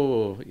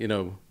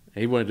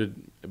 he wanted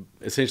to,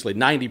 essentially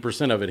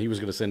 90% of it he was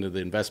going to send to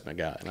the investment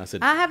guy. And I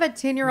said, I have a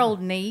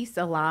 10-year-old niece,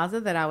 Eliza,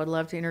 that I would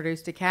love to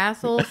introduce to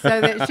Castle so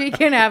that she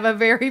can have a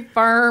very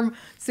firm,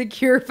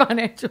 secure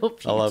financial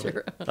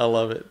future. I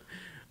love it.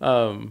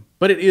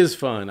 But it is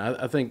fun.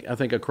 I think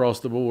across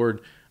the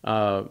board,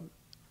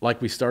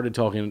 like we started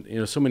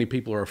talking, so many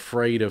people are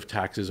afraid of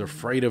taxes,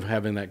 afraid of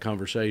having that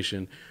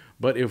conversation.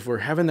 But if we're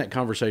having that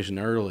conversation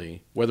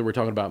early, whether we're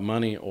talking about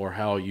money or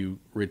how you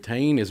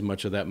retain as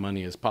much of that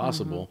money as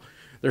possible,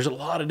 there's a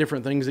lot of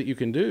different things that you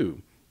can do.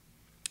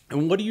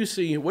 And what do you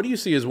see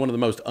as one of the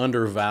most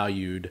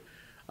undervalued,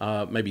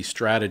 maybe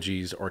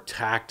strategies or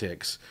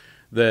tactics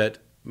that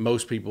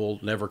most people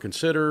never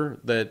consider,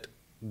 that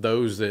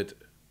those that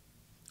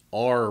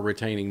are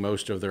retaining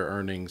most of their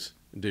earnings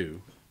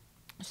do?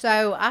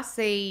 So I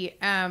see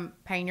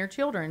paying your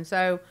children.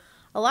 So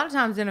a lot of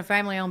times in a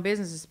family-owned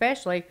business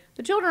especially,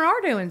 the children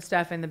are doing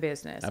stuff in the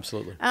business.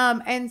 Absolutely.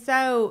 And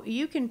so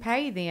you can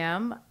pay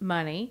them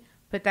money,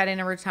 put that in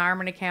a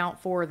retirement account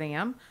for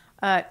them,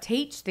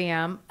 teach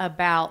them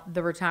about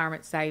the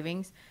retirement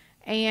savings,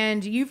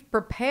 and you've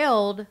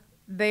propelled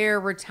their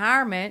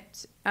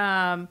retirement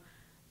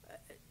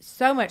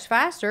so much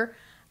faster.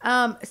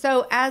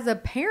 So as a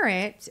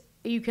parent,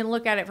 you can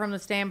look at it from the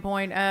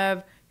standpoint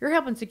of you're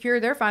helping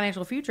secure their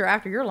financial future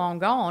after you're long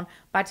gone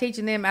by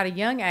teaching them at a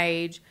young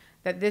age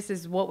that this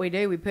is what we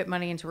do. We put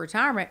money into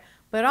retirement,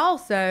 but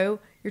also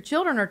your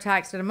children are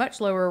taxed at a much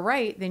lower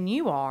rate than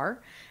you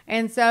are.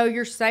 And so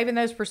you're saving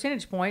those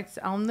percentage points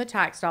on the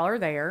tax dollar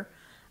there.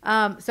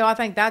 So I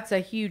think that's a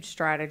huge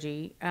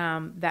strategy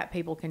that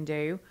people can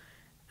do.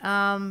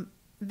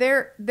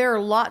 There are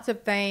lots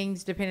of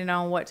things depending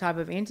on what type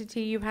of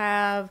entity you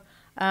have.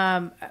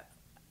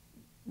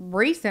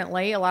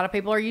 Recently, a lot of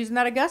people are using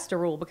that Augusta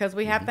rule because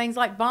we have things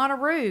like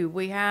Bonnaroo.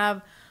 We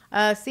have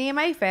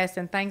CMA Fest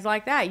and things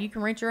like that. You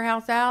can rent your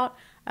house out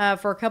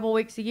for a couple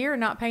weeks a year and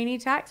not pay any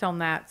tax on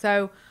that.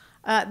 So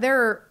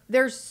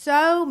there's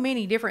so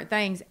many different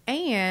things.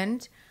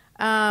 And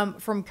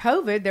from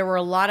COVID, there were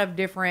a lot of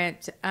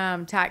different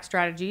tax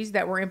strategies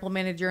that were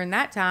implemented during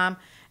that time.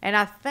 And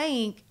I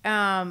think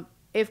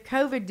if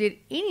COVID did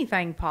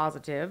anything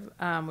positive,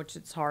 which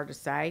it's hard to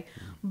say,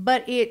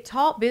 but it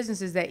taught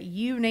businesses that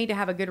you need to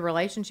have a good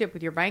relationship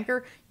with your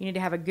banker. You need to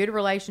have a good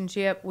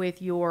relationship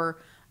with your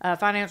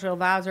financial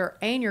advisor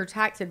and your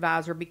tax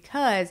advisor,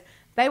 because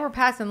they were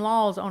passing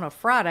laws on a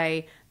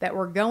Friday that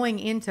were going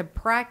into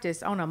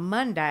practice on a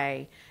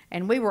Monday,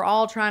 and we were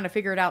all trying to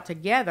figure it out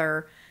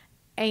together.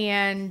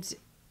 And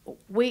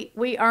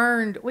we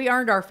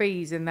earned our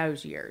fees in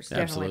those years,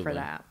 definitely for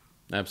that.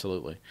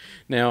 Absolutely.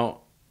 Now,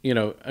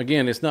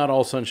 again, it's not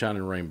all sunshine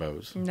and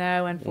rainbows.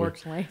 No,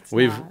 unfortunately,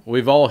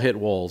 we've all hit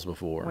walls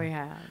before. We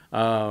have.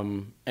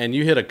 And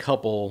you hit a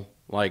couple,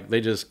 like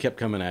they just kept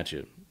coming at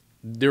you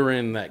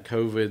during that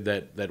COVID,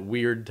 that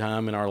weird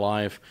time in our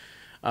life.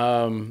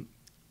 How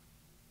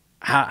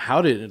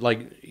did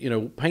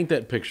paint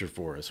that picture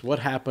for us? What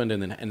happened,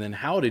 and then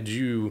how did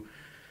you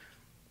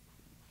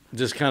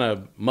just kind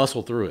of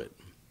muscle through it?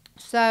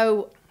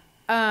 So,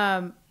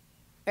 I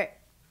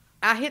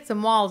hit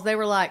some walls. They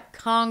were like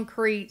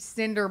concrete,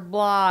 cinder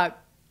block,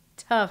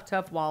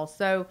 tough walls.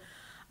 So,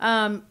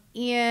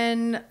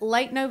 in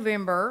late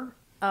November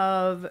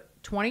of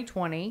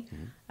 2020,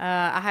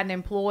 I had an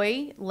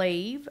employee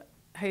leave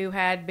who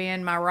had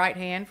been my right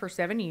hand for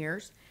 7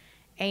 years,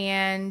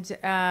 and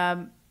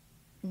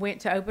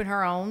went to open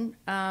her own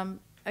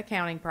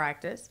accounting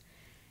practice.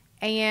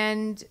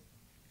 And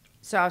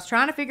so I was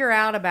trying to figure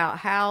out about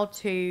how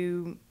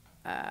to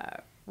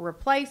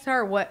replace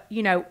her. What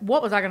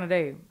was I going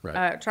to do?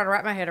 Right. Try to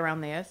wrap my head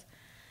around this,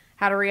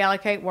 how to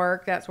reallocate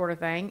work, that sort of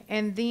thing.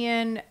 And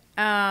then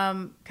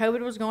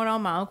COVID was going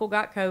on. My uncle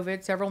got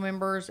COVID. Several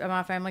members of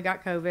my family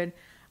got COVID.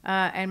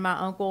 And my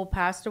uncle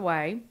passed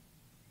away,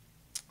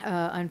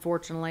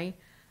 unfortunately,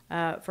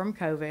 from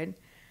COVID.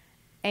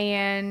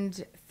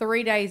 And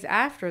 3 days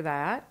after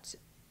that,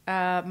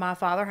 my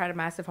father had a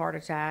massive heart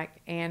attack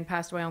and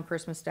passed away on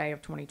Christmas Day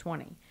of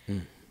 2020.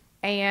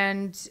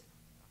 And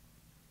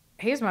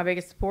he was my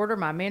biggest supporter,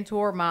 my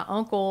mentor. My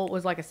uncle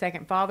was like a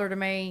second father to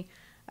me.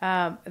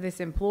 This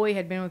employee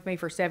had been with me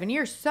for 7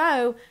 years.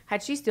 So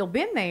had she still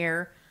been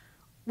there,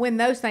 when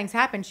those things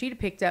happened, she'd have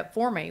picked up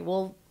for me.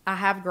 Well, I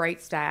have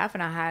great staff,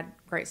 and I had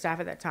great staff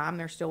at that time.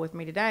 They're still with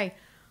me today,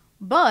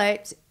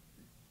 but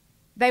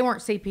they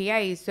weren't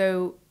CPAs,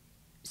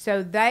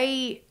 so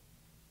they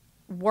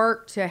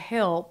worked to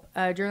help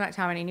during that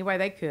time in any way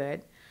they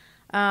could.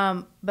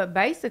 But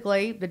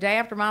basically, the day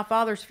after my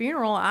father's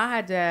funeral, I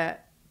had to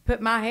put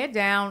my head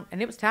down,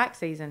 and it was tax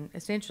season,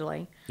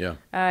 essentially. Yeah.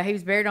 He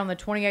was buried on the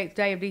 28th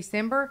day of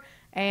December,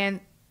 and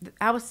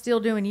I was still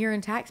doing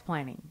year-end tax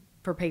planning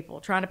for people,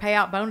 trying to pay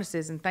out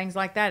bonuses and things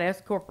like that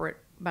as corporate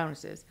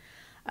bonuses.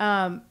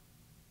 And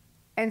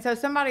so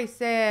somebody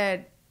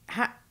said,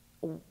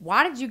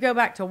 why did you go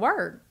back to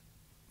work?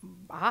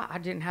 I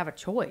didn't have a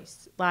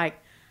choice. Like,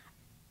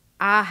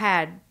 I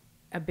had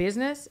a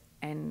business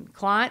and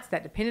clients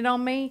that depended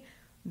on me.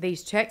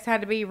 These checks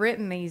had to be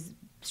written. These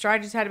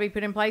strategies had to be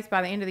put in place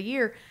by the end of the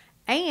year.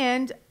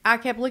 And I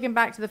kept looking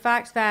back to the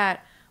fact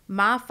that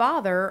my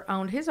father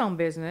owned his own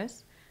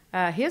business.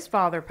 His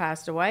father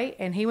passed away,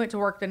 and he went to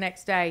work the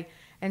next day.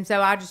 And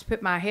so I just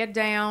put my head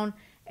down,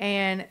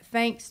 and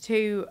thanks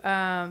to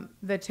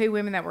the two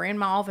women that were in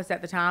my office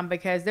at the time,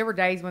 because there were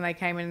days when they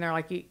came in and they're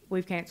like,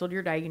 we've canceled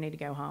your day, you need to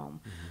go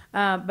home.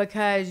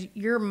 Because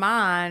your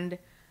mind,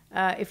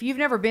 if you've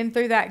never been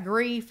through that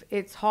grief,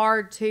 it's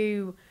hard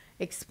to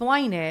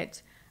explain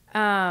it.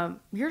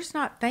 You're just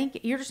not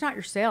thinking, you're just not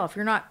yourself.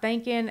 You're not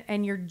thinking,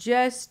 and you're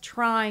just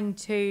trying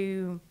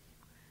to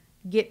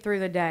get through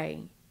the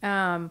day.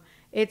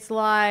 It's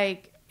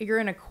like you're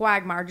in a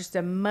quagmire, just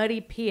a muddy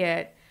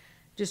pit.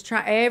 Just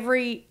try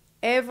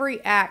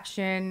every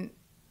action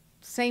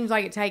seems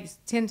like it takes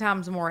 10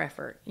 times more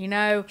effort, you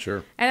know?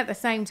 Sure. And at the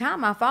same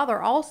time, my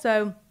father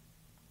also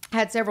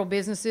had several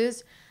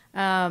businesses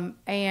and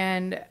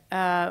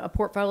a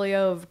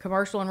portfolio of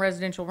commercial and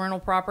residential rental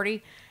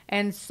property.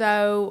 And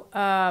so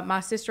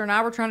my sister and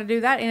I were trying to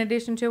do that in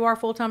addition to our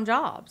full-time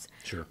jobs.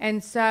 Sure.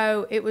 And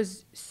so it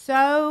was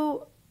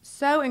so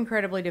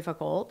incredibly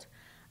difficult.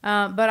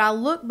 But I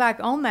look back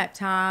on that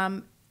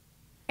time,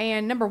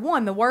 and number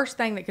one, the worst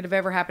thing that could have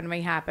ever happened to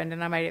me happened,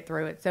 and I made it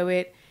through it. So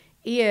it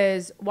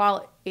is,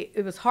 while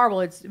it was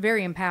horrible, it's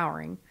very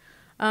empowering.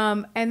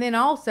 And then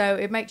also,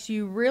 it makes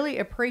you really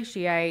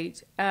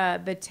appreciate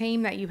the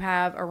team that you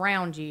have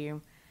around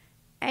you.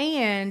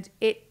 And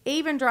it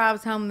even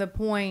drives home the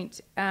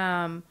point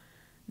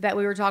that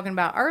we were talking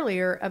about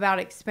earlier about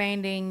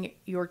expanding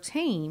your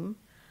team.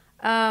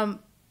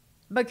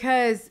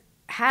 Because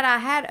had I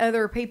had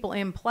other people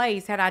in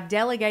place, had I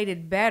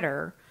delegated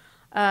better,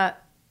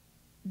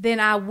 then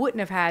I wouldn't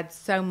have had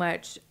so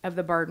much of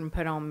the burden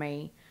put on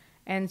me.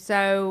 And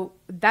so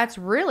that's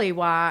really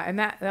why, and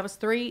that was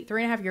three and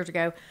a half years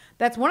ago.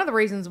 That's one of the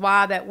reasons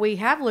why that we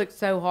have looked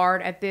so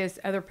hard at this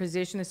other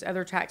position, this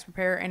other tax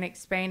preparer, and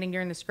expanding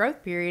during this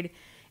growth period,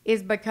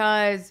 is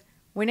because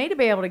we need to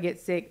be able to get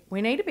sick.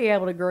 We need to be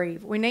able to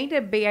grieve. We need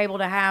to be able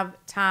to have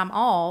time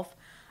off,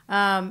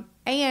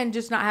 and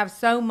just not have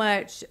so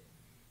much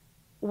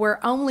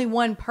where only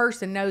one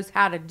person knows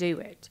how to do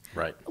it.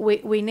 Right.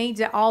 We need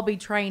to all be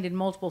trained in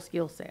multiple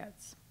skill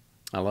sets.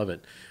 I love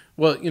it.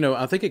 Well,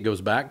 I think it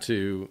goes back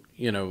to,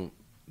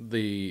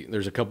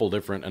 there's a couple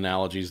different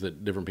analogies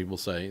that different people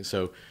say.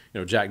 So,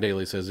 Jack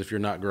Daly says, if you're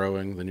not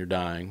growing, then you're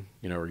dying,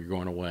 or you're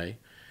going away.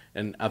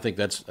 And I think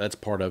that's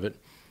part of it.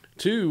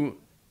 Two,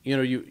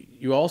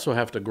 you also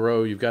have to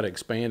grow. You've got to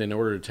expand in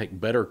order to take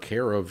better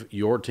care of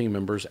your team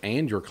members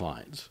and your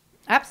clients.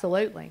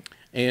 Absolutely.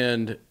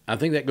 And I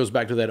think that goes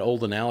back to that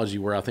old analogy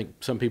where I think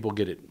some people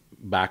get it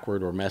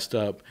backward or messed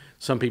up.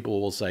 Some people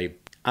will say,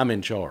 I'm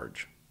in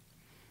charge.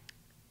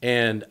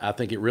 And I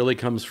think it really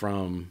comes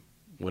from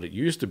what it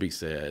used to be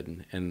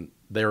said, and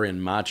they're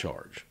in my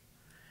charge.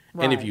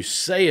 Right. And if you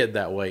say it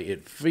that way,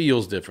 it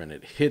feels different.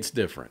 It hits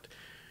different.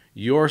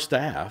 Your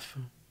staff,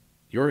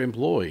 your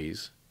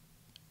employees,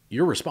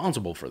 you're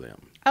responsible for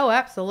them. Oh,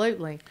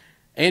 absolutely.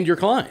 And your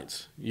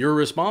clients, you're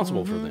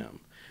responsible for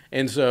them.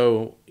 And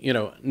so,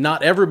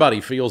 not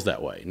everybody feels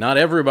that way. Not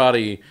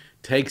everybody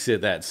takes it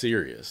that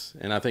serious.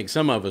 And I think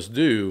some of us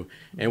do.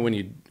 And when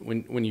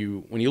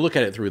you look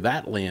at it through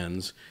that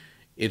lens,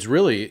 it's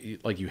really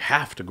like you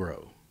have to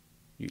grow.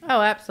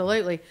 Oh,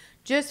 absolutely.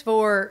 Just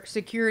for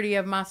security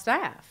of my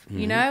staff.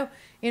 In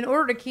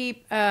order to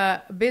keep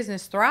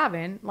business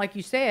thriving, like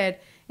you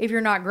said, if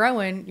you're not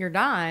growing, you're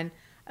dying.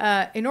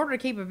 In order to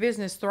keep a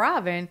business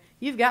thriving,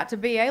 you've got to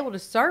be able to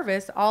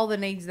service all the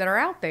needs that are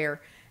out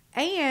there.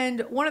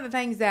 And one of the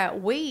things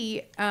that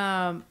we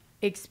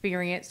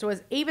experienced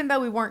was, even though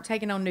we weren't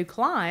taking on new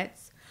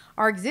clients,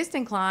 our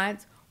existing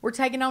clients were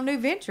taking on new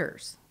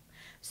ventures.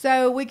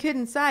 So we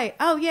couldn't say,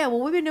 oh, yeah,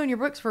 well, we've been doing your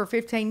books for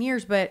 15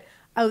 years, but,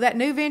 oh, that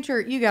new venture,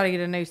 you got to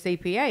get a new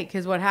CPA.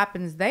 Because what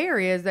happens there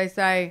is they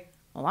say,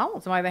 well, I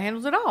want somebody that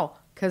handles it all,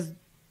 because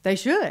they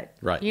should.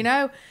 Right.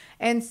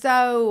 And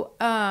so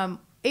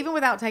even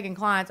without taking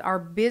clients, our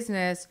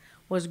business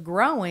was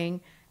growing.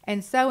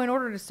 And so in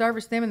order to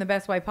service them in the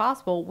best way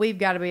possible, we've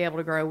got to be able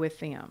to grow with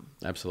them.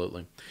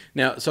 Absolutely.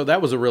 Now, so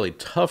that was a really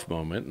tough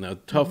moment and a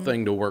tough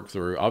thing to work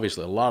through.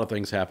 Obviously, a lot of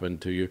things happened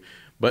to you,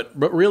 But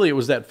really, it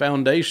was that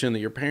foundation that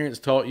your parents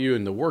taught you,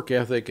 and the work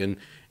ethic, and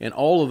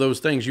all of those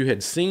things. You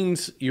had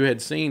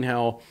seen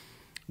how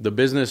the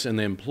business and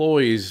the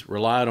employees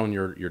relied on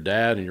your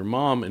dad and your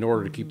mom in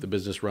order to keep the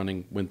business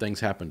running when things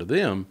happened to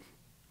them.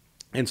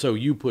 And so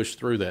you pushed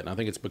through that. And I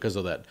think it's because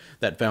of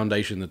that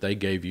foundation that they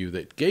gave you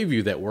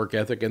that work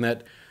ethic and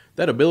that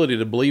ability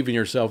to believe in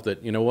yourself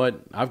that, you know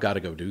what, I've got to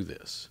go do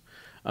this.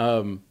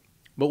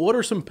 But what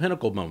are some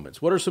pinnacle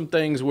moments? What are some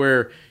things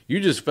where you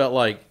just felt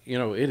like, you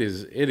know, it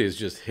is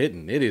just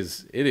hitting. It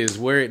is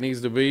where it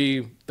needs to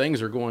be.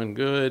 Things are going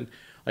good.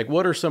 Like,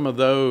 what are some of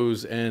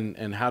those,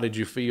 and how did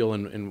you feel,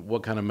 and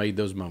what kind of made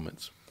those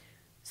moments?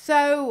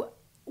 So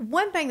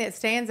one thing that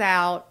stands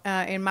out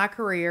in my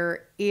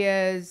career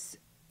is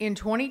in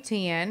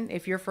 2010,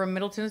 if you're from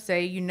Middle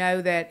Tennessee, you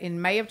know that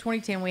in May of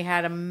 2010, we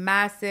had a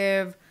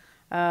massive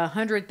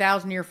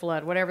 100,000-year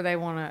flood, whatever they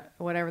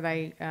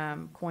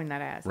coin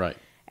that as. Right.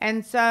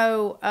 And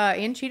so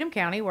in Cheatham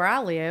County, where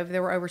I live,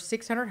 there were over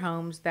 600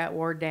 homes that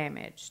were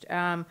damaged.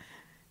 And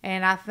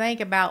I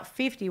think about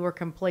 50 were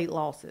complete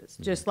losses,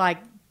 just like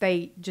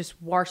they just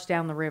washed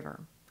down the river,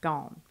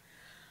 gone.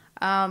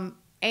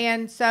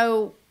 And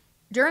so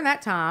during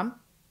that time,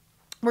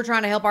 we're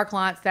trying to help our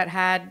clients that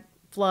had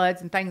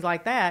floods and things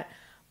like that.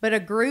 But a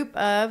group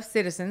of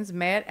citizens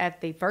met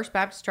at the First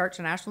Baptist Church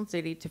in Ashland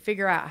City to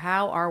figure out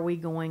how are we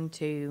going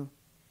to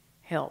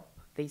help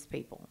these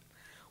people.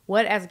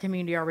 What as a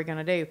community are we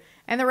going to do?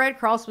 And the Red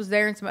Cross was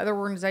there and some other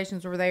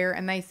organizations were there,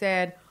 and they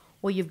said,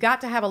 well, you've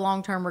got to have a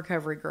long-term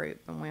recovery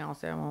group. And we all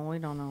said, well, we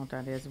don't know what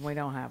that is, and we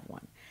don't have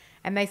one.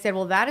 And they said,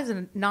 well, that is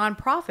a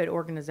nonprofit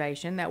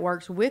organization that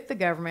works with the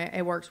government.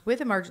 It works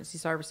with emergency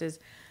services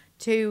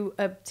to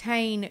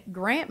obtain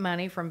grant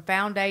money from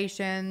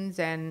foundations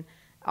and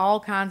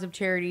all kinds of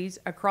charities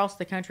across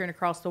the country and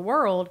across the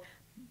world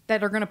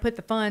that are going to put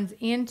the funds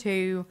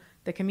into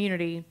the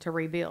community to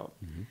rebuild.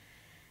 Mm-hmm.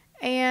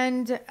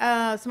 And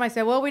somebody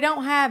said, well, we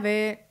don't have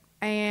it,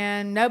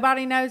 and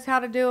nobody knows how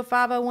to do a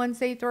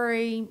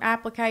 501c3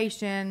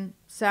 application,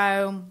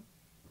 so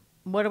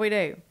what do we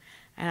do?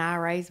 And I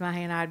raised my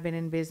hand. I'd been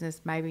in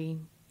business maybe,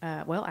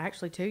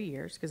 actually 2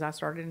 years, because I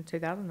started in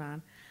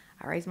 2009.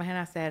 I raised my hand.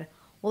 I said,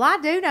 well, I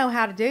do know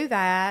how to do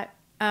that.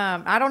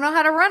 I don't know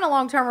how to run a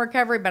long-term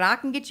recovery, but I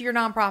can get you your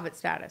nonprofit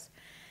status.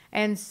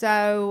 And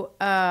so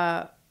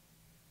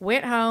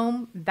went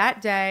home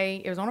that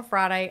day. It was on a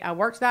Friday. I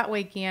worked that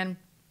weekend.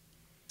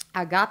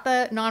 I got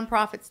the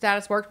nonprofit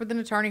status, worked with an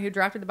attorney who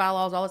drafted the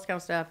bylaws, all this kind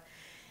of stuff.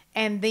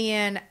 And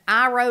then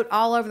I wrote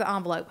all over the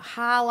envelope,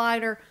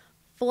 highlighter,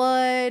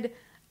 flood,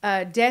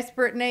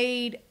 desperate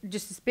need,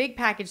 just this big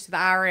package to the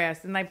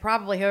IRS. And they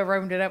probably, whoever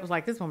opened it up was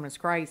like, this woman is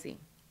crazy.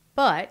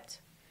 But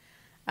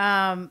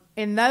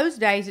in those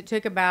days, it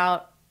took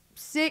about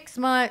 6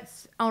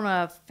 months on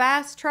a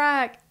fast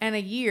track and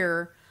a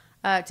year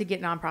to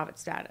get nonprofit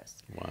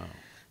status. Wow.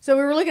 So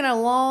we were looking at a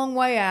long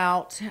way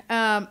out,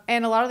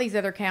 and a lot of these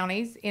other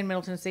counties in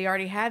Middle Tennessee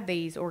already had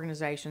these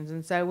organizations,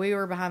 and so we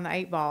were behind the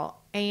 8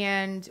 ball.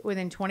 And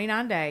within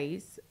 29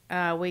 days,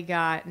 we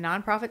got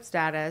nonprofit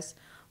status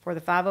for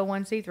the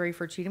 501c3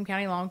 for Cheatham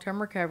County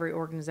Long-Term Recovery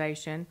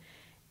Organization,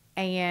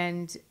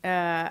 and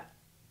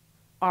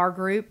our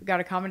group got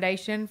a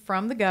commendation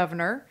from the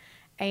governor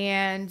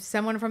and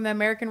someone from the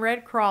American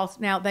Red Cross.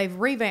 Now, they've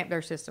revamped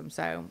their system.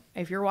 So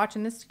if you're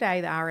watching this today,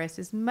 the IRS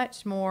is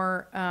much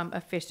more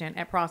efficient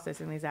at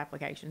processing these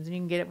applications. And you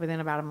can get it within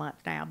about a month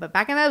now. But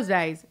back in those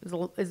days, it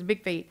was a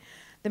big feat.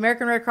 The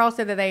American Red Cross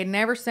said that they had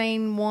never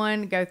seen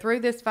one go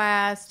through this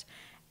fast.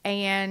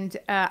 And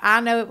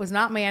I know it was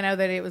not me. I know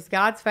that it was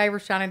God's favor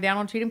shining down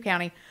on Cheatham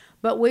County.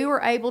 But we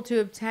were able to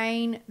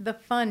obtain the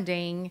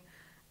funding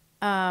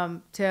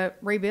to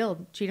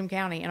rebuild Cheatham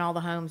County and all the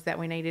homes that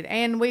we needed.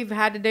 And we've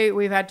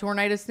had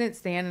tornadoes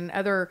since then and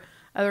other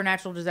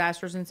natural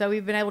disasters. And so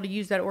we've been able to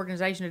use that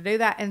organization to do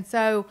that. And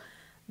so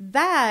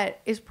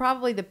that is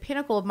probably the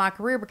pinnacle of my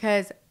career,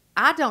 because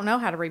I don't know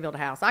how to rebuild a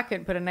house. I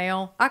couldn't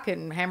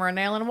hammer a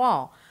nail in a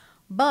wall,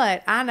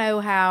 but I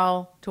know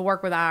how to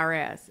work with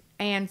IRS.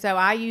 And so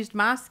I used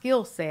my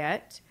skill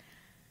set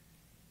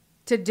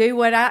to do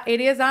what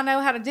it is I know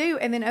how to do.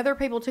 And then other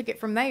people took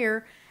it from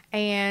there,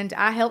 and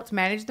I helped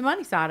manage the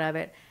money side of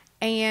it.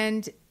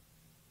 And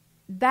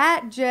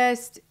that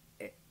just,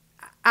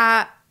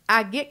 I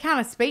get kind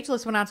of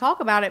speechless when I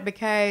talk about it,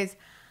 because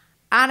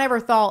I never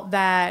thought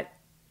that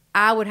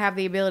I would have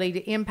the ability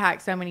to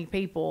impact so many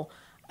people.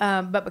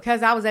 But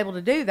because I was able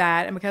to do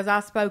that, and because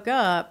I spoke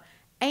up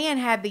and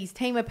had these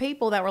team of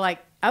people that were like,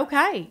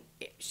 okay,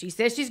 she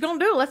says she's going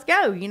to do it, let's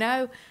go, you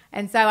know?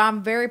 And so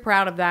I'm very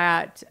proud of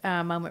that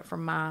moment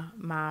from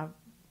my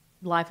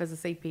life as a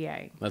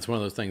CPA. That's one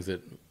of those things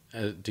that,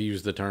 to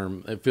use the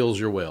term, it fills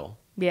your well.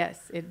 Yes,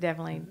 it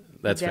definitely.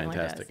 That's definitely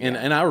fantastic. Does, yeah.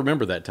 And I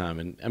remember that time.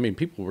 And I mean,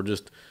 people were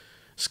just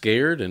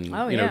scared and,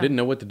 didn't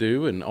know what to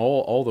do and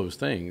all those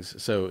things.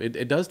 So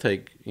it does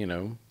take,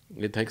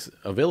 it takes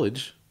a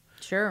village.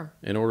 Sure.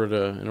 In order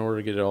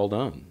to get it all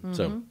done. Mm-hmm.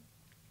 So,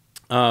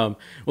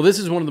 well, this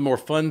is one of the more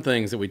fun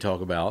things that we talk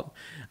about.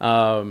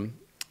 So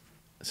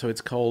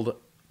it's called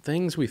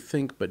Things We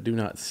Think But Do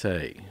Not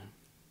Say.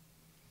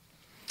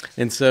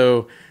 And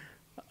so,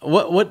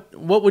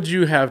 what would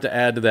you have to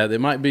add to that? It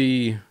might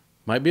be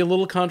a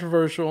little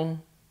controversial.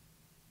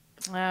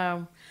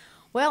 Oh,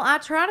 well, I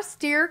try to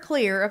steer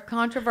clear of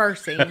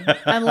controversy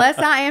unless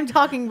I am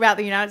talking about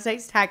the United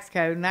States tax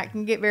code, and that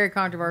can get very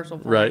controversial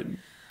for Right. me.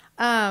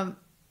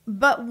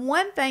 But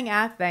one thing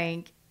I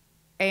think,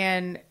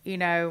 and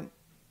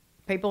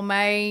people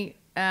may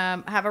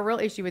have a real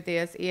issue with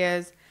this,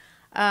 is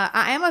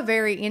I am a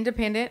very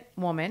independent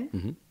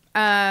woman,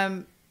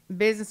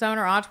 business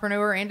owner,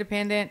 entrepreneur,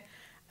 independent,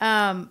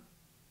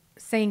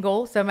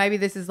 single. So maybe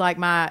this is like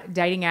my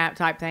dating app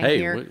type thing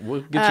here.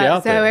 We'll get you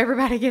out so there. So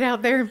everybody get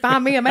out there and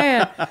find me a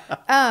man.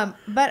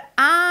 But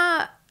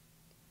I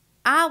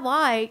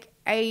like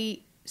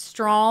a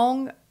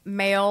strong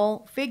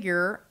male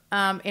figure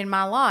in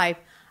my life.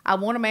 I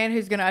want a man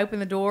who's going to open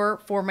the door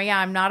for me.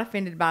 I'm not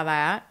offended by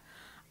that.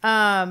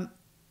 I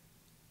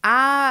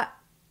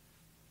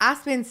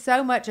spend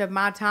so much of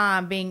my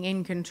time being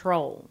in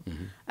control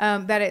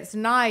that it's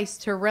nice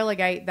to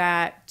relegate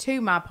that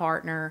to my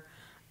partner.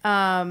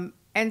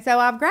 And so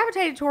I've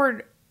gravitated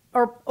toward,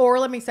 or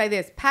let me say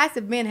this,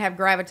 passive men have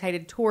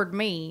gravitated toward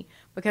me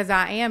because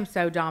I am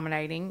so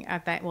dominating. I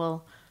think,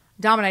 well,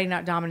 dominating,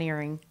 not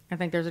domineering. I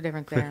think there's a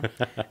difference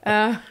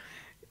there.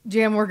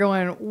 Jim, we're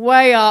going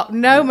way off.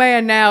 No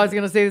man now is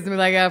going to see this and be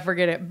like, oh,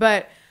 forget it.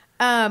 But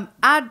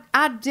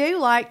I do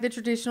like the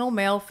traditional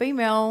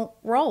male-female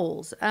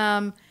roles.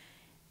 And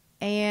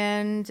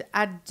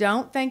I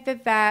don't think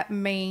that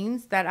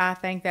means that I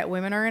think that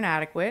women are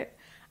inadequate.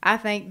 I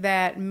think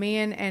that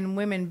men and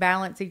women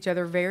balance each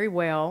other very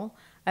well.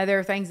 There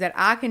are things that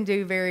I can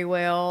do very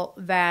well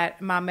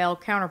that my male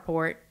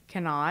counterpart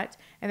cannot.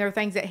 And there are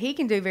things that he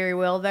can do very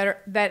well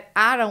that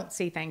I don't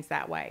see things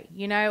that way,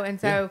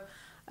 And so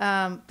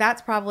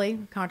that's probably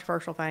a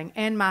controversial thing.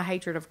 And my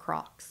hatred of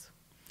Crocs.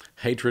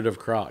 Hatred of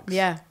Crocs.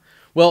 Yeah.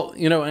 Well,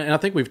 and I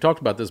think we've talked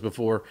about this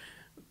before.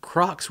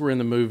 Crocs were in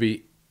the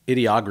movie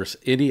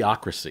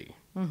Idiocracy.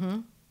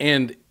 Mm-hmm.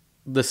 And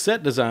the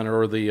set designer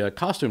or the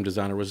costume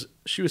designer was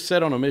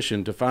set on a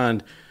mission to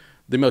find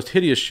the most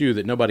hideous shoe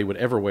that nobody would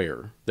ever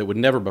wear, that would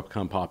never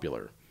become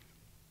popular.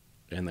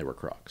 And they were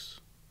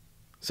Crocs.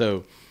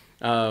 So,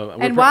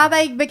 and why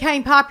they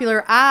became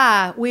popular,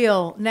 I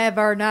will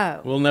never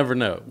know. We'll never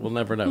know. We'll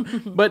never know.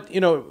 But,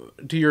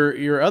 to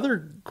your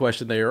other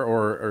question there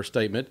or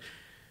statement,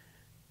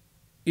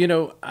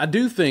 I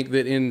do think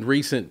that in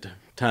recent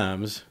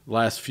times,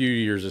 last few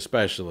years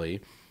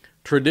especially,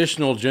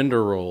 traditional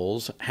gender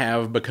roles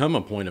have become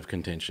a point of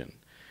contention.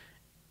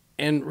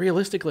 And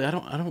realistically, I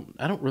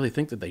don't really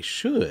think that they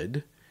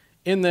should,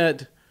 in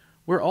that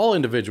we're all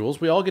individuals.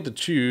 We all get to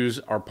choose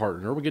our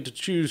partner. We get to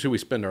choose who we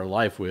spend our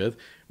life with.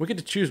 We get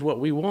to choose what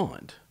we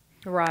want.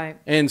 Right.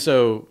 And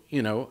so,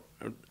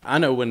 I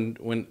know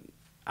when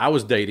I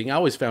was dating, I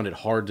always found it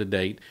hard to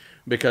date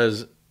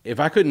because if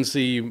I couldn't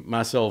see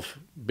myself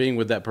being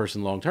with that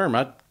person long term,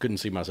 I couldn't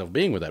see myself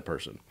being with that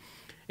person.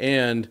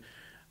 And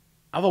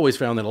I've always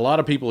found that a lot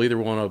of people either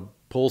want to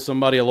pull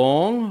somebody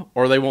along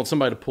or they want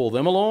somebody to pull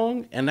them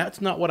along. And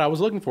that's not what I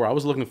was looking for. I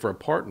was looking for a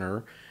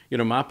partner.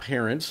 My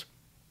parents,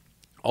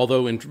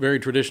 although in very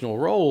traditional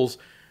roles,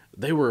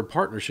 they were a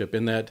partnership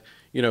in that,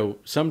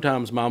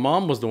 sometimes my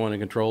mom was the one in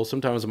control.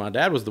 Sometimes my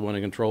dad was the one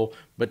in control.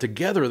 But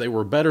together they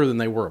were better than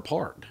they were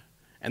apart.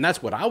 And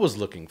that's what I was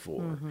looking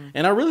for. Mm-hmm.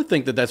 And I really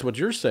think that that's what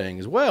you're saying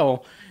as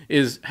well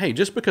is, hey,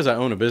 just because I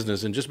own a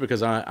business and just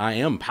because I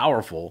am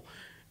powerful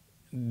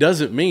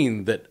doesn't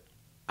mean that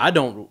I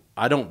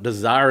don't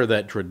desire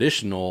that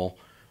traditional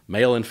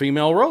male and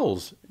female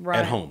roles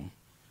at home.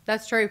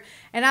 That's true.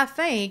 And I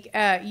think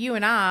you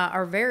and I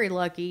are very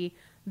lucky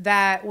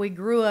that we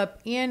grew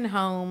up in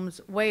homes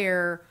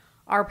where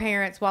our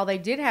parents, while they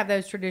did have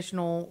those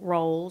traditional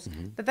roles,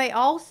 that they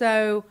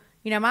also,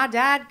 my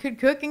dad could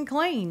cook and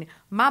clean.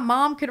 My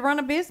mom could run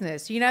a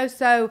business,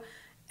 so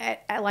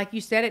like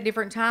you said, at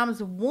different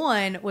times,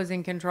 one was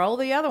in control,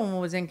 the other one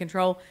was in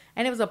control,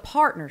 and it was a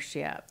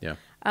partnership. Yeah.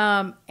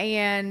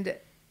 And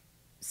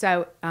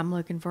so I'm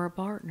looking for a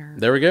partner.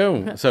 There we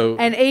go. So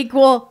an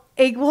equal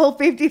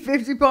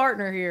 50-50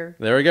 partner here.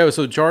 There we go.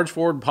 So Charge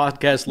Forward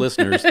podcast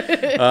listeners,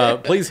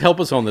 please help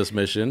us on this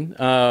mission.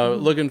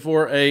 Looking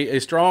for a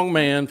strong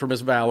man for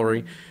Miss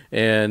Valerie.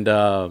 And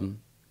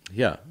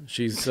yeah,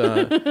 she's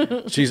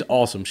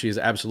awesome. She's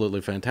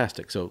absolutely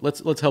fantastic. So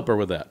let's help her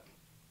with that.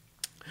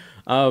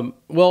 Well,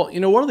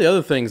 one of the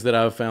other things that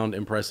I've found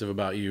impressive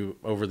about you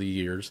over the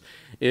years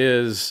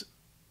is,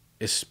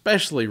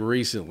 especially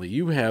recently,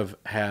 you have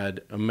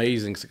had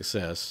amazing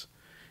success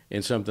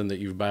in something that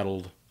you've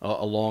battled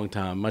a long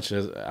time, much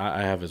as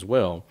I have as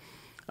well.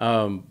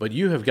 But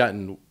you have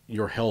gotten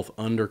your health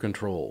under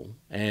control,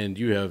 and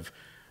you have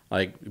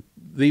like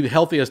the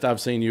healthiest I've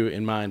seen you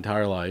in my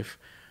entire life.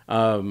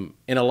 In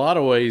a lot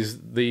of ways,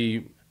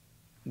 I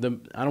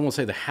don't want to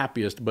say the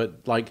happiest,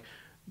 but like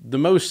the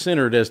most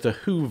centered as to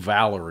who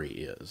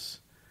Valerie is.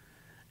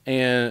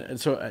 And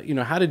so,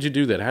 how did you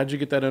do that? How did you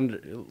get that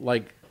under,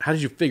 like, how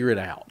did you figure it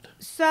out?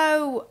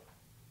 So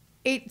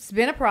it's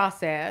been a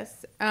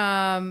process.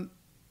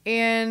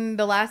 in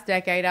the last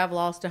decade, I've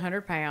lost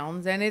 100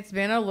 pounds, and it's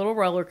been a little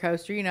roller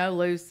coaster, you know,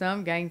 lose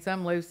some, gain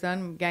some, lose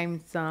some,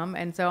 gain some.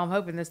 And so I'm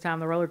hoping this time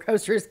the roller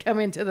coaster has come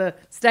into the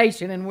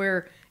station and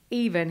we're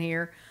even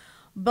here.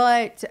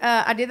 But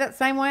I did that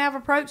same way I've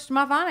approached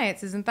my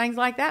finances and things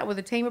like that with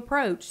a team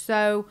approach.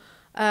 So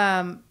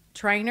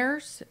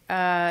trainers,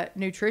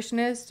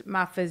 nutritionists,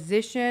 my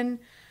physician,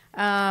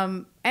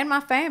 and my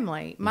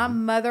family. My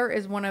mother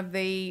is one of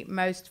the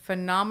most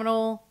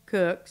phenomenal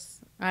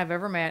cooks I've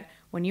ever met.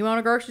 When you own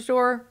a grocery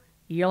store,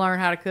 you learn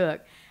how to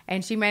cook.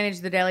 And she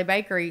managed the daily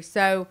bakery.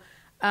 So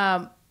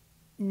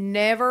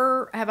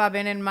never have I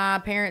been in my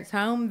parents'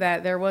 home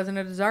that there wasn't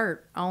a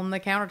dessert on the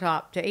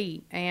countertop to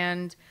eat.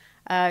 And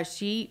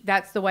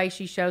that's the way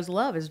she shows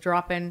love, is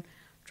dropping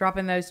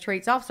those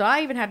treats off. So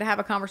I even had to have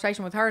a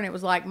conversation with her, and it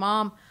was like,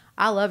 Mom,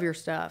 I love your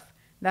stuff.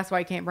 That's why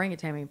you can't bring it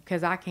to me,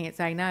 because I can't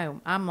say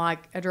no. I'm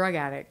like a drug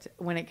addict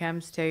when it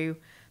comes to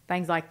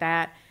things like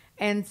that.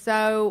 And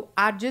so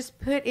I just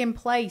put in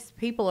place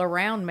people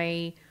around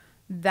me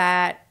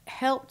that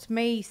helped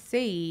me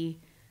see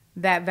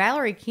that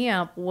Valerie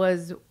Kemp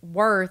was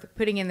worth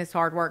putting in this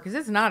hard work, because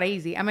it's not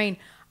easy. I mean,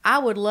 I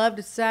would love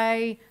to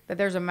say that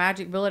there's a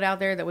magic bullet out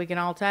there that we can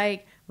all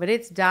take, but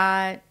it's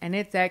diet and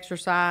it's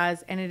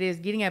exercise, and it is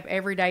getting up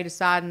every day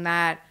deciding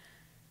that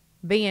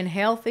being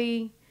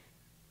healthy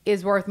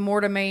is worth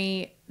more to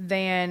me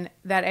than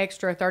that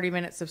extra 30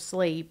 minutes of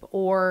sleep,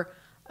 or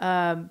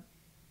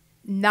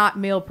not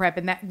meal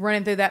prepping, that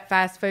running through that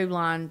fast food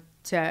line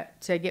to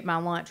get my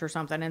lunch or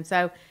something. And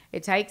so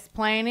it takes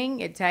planning,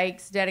 it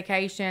takes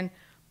dedication.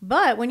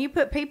 But when you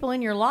put people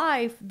in your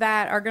life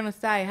that are going to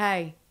say,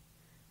 hey,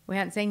 we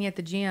hadn't seen you at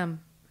the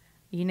gym,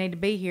 you need to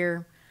be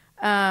here,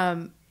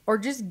 or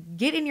just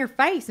get in your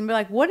face and be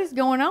like, what is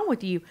going on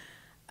with you?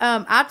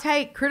 I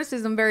take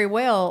criticism very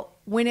well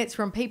when it's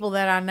from people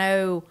that I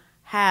know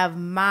have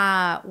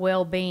my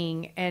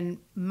well-being and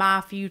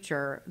my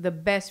future, the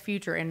best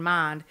future in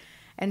mind.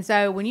 And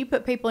so when you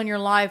put people in your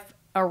life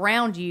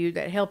around you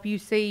that help you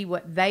see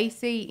what they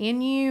see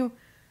in you,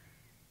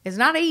 it's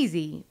not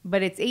easy,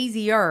 but it's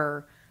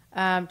easier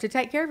to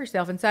take care of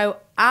yourself. And so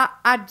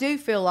I do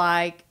feel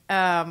like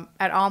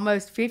at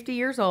almost 50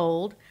 years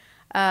old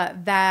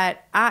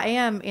that I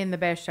am in the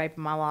best shape of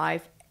my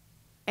life.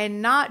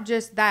 And not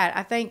just that,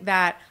 I think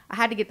that I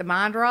had to get the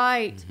mind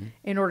right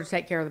in order to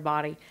take care of the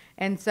body.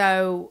 And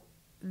so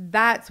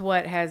that's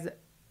what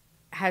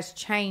has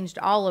changed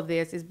all of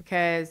this, is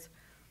because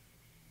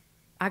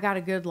I got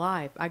a good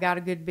life. I got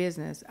a good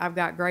business. I've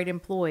got great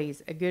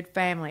employees, a good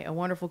family, a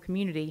wonderful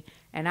community,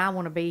 and I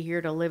want to be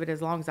here to live it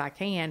as long as I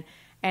can.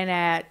 And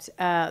at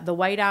the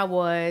weight I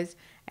was,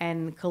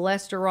 and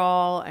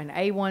cholesterol and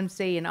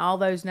A1C and all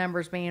those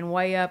numbers being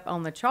way up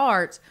on the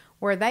charts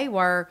where they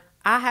were,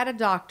 I had a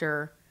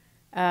doctor,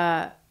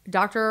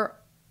 Dr.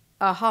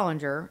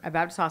 Hollinger at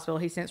Baptist Hospital.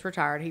 He's since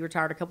retired. He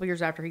retired a couple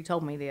years after he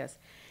told me this.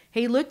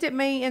 He looked at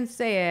me and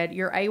said,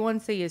 your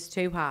A1C is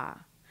too high,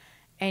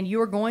 and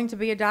you're going to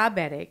be a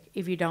diabetic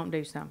if you don't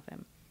do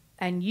something.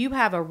 And you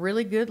have a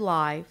really good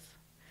life.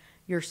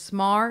 You're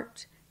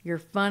smart. You're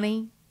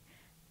funny.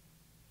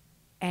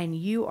 And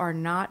you are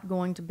not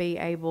going to be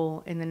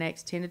able in the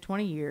next 10 to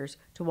 20 years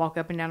to walk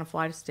up and down a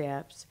flight of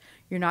steps.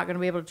 You're not going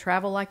to be able to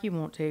travel like you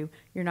want to.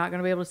 You're not going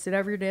to be able to sit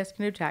over your desk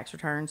and do tax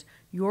returns.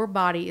 Your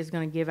body is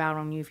going to give out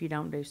on you if you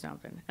don't do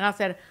something. And I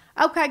said,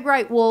 okay,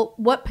 great. Well,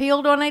 what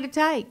pill do I need to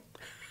take?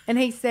 And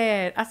he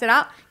said,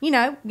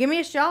 give me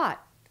a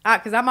shot.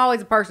 Because I'm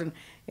always a person.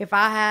 If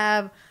I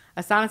have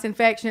a sinus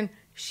infection,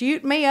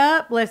 shoot me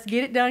up. Let's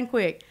get it done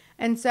quick.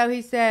 And so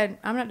he said,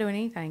 I'm not doing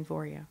anything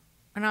for you.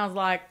 And I was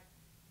like,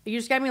 you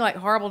just gave me like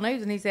horrible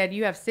news. And he said,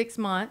 you have 6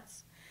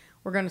 months.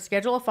 We're going to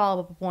schedule a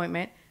follow-up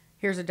appointment.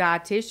 Here's a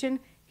dietitian.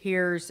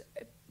 Here's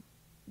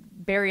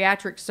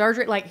bariatric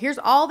surgery. Like, here's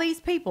all these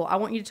people. I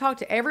want you to talk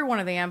to every one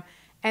of them.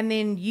 And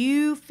then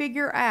you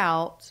figure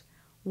out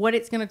what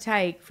it's going to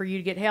take for you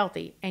to get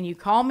healthy. And you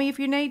call me if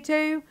you need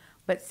to.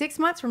 But 6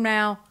 months from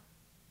now,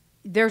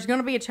 there's going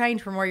to be a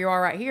change from where you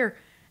are right here.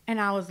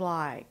 And I was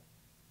like,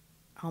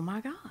 oh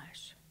my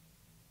gosh.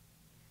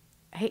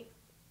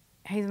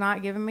 He's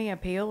not giving me a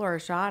pill or a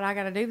shot. I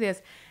got to do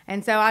this.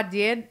 And so I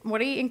did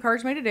what he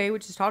encouraged me to do,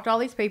 which is talk to all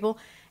these people,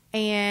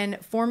 and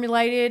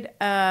formulated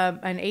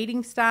an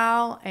eating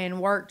style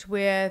and worked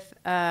with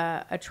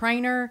a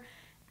trainer,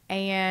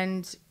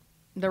 and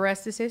the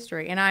rest is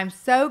history. And I'm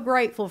so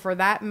grateful for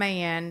that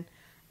man.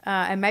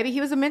 And maybe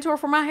he was a mentor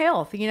for my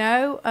health,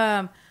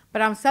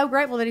 but I'm so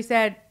grateful that he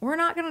said, we're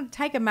not going to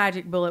take a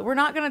magic bullet. We're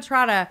not going to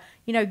try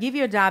to, give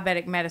you a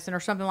diabetic medicine or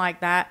something like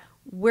that.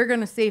 We're going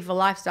to see if a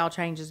lifestyle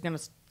change is going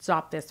to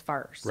stop this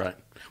first. Right.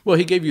 Well,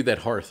 he gave you that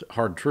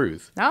hard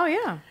truth. Oh,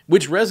 yeah.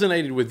 Which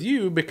resonated with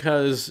you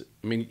because,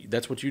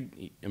 that's what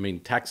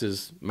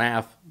taxes,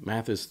 math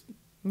is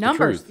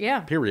numbers. Truth,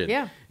 yeah. Period.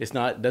 Yeah.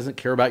 Doesn't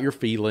care about your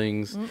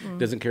feelings,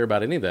 doesn't care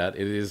about any of that.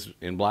 It is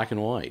in black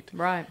and white.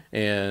 Right.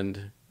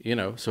 And,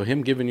 so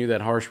him giving you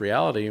that harsh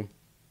reality,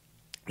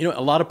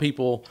 a lot of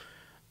people,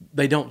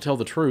 they don't tell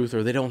the truth,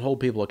 or they don't hold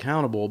people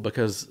accountable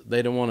because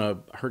they don't want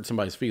to hurt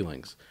somebody's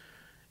feelings.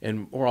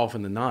 And more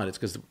often than not, it's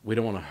because we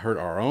don't want to hurt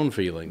our own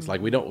feelings.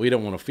 Like we don't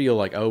want to feel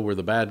like, oh, we're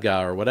the bad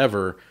guy or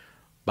whatever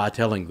by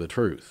telling the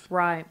truth.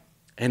 Right.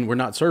 And we're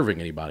not serving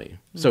anybody.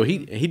 So he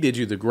did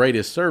you the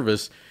greatest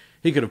service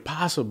he could have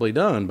possibly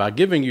done by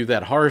giving you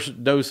that harsh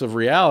dose of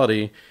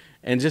reality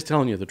and just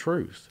telling you the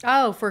truth.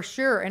 Oh, for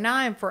sure. And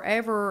I am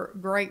forever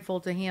grateful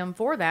to him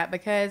for that,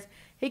 because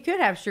he could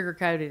have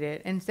sugarcoated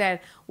it and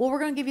said, well, we're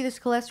going to give you this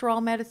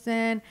cholesterol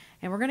medicine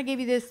and we're going to give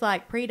you this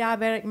like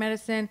pre-diabetic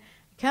medicine.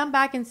 Come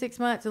back in 6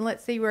 months and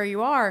let's see where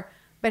you are.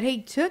 But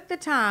he took the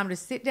time to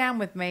sit down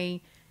with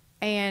me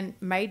and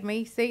made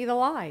me see the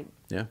light.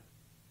 Yeah.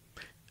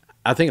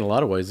 I think in a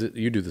lot of ways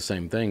you do the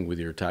same thing with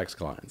your tax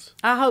clients.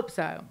 I hope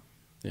so.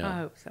 Yeah. I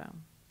hope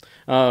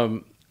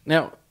so.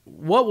 Now,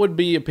 what would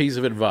be a piece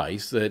of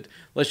advice that,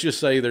 let's just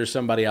say there's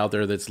somebody out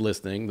there that's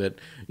listening that,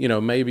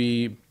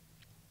 maybe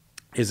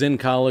is in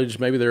college,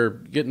 maybe they're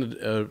getting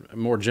a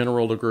more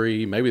general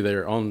degree, maybe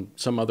they're on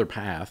some other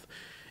path,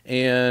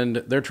 and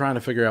they're trying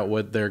to figure out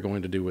what they're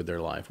going to do with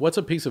their life. What's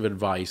a piece of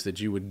advice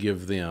that you would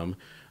give them,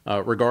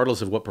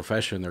 regardless of what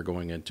profession they're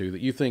going into,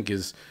 that you think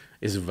is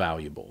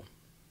valuable?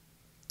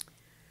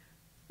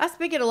 I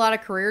speak at a lot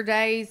of career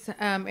days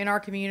in our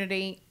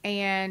community,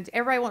 and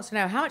everybody wants to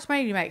know, how much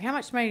money do you make? How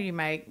much money do you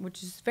make?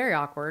 Which is very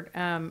awkward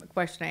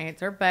question to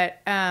answer,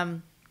 but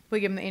we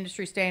give them the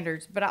industry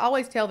standards. But I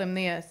always tell them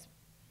this: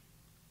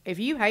 if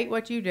you hate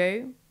what you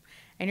do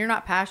and you're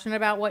not passionate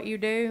about what you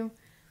do,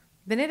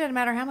 then it doesn't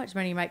matter how much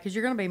money you make, because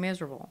you're going to be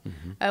miserable.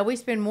 We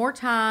spend more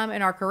time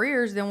in our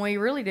careers than we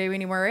really do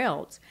anywhere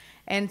else.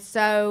 And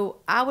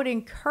so I would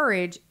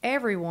encourage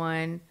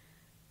everyone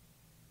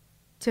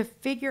to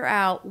figure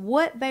out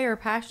what they are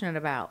passionate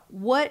about.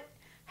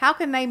 How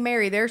can they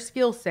marry their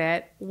skill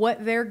set,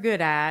 what they're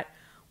good at,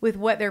 with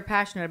what they're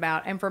passionate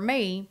about? And for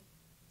me,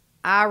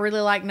 I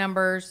really like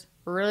numbers,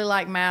 really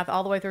like math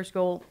all the way through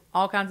school,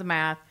 all kinds of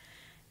math.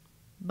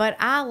 But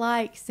I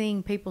like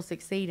seeing people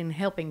succeed and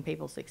helping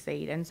people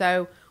succeed. And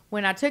so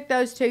when I took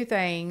those two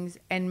things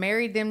and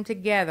married them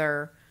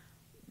together,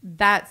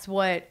 that's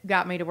what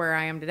got me to where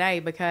I am today,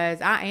 because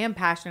I am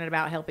passionate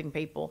about helping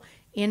people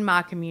in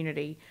my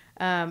community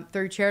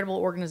through charitable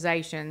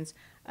organizations.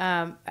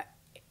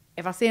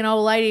 If I see an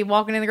old lady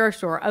walking in the grocery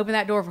store, open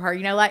that door for her.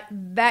 Like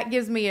that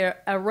gives me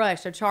a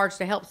rush, a charge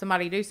to help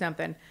somebody do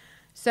something.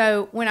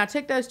 So when I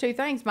took those two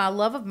things, my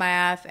love of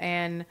math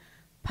and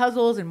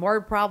puzzles and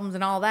word problems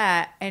and all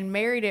that, and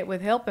married it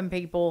with helping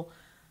people,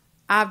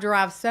 I've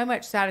derived so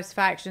much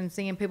satisfaction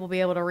seeing people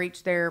be able to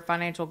reach their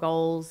financial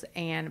goals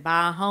and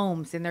buy a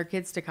home, send their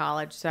kids to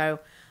college. So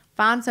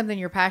find something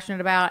you're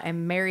passionate about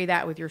and marry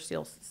that with your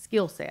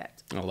skill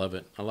set. I love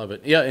it. I love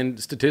it. Yeah, and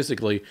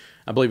statistically,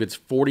 I believe it's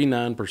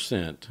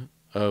 49%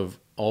 of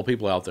all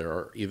people out there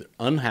are either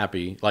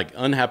unhappy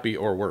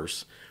or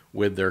worse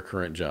with their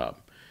current job.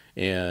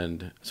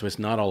 And so it's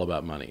not all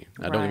about money.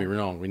 Now, don't get me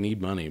wrong, we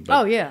need money,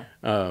 but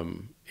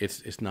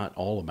it's not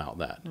all about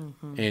that.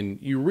 And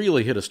you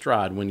really hit a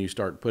stride when you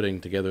start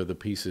putting together the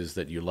pieces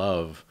that you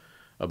love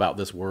about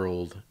this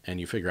world and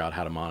you figure out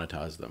how to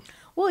monetize them.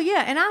 Well,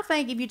 yeah, and I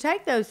think if you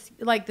take those,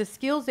 like the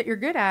skills that you're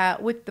good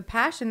at with the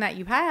passion that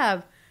you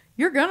have,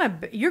 you're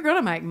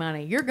gonna make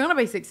money. You're gonna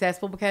be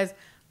successful, because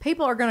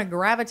people are gonna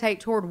gravitate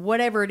toward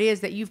whatever it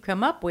is that you've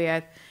come up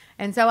with.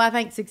 And so I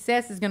think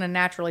success is going to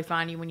naturally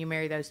find you when you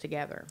marry those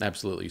together.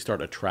 Absolutely. You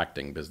start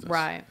attracting business.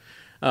 Right.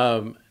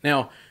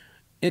 Now,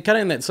 kind of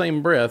in that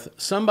same breath,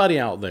 somebody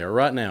out there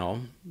right now,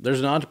 there's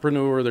an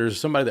entrepreneur, there's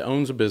somebody that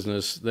owns a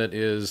business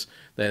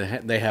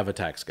they have a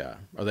tax guy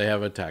or they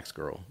have a tax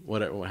girl,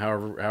 whatever,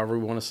 however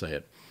we want to say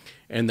it.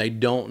 And they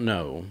don't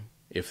know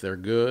if they're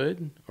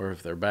good or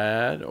if they're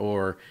bad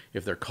or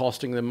if they're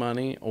costing them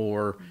money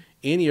or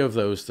any of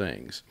those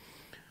things.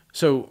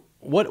 So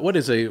what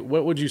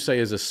would you say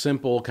is a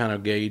simple kind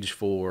of gauge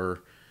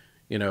for,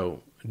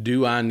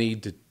 do I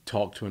need to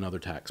talk to another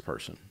tax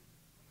person?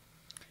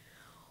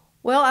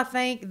 Well, I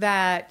think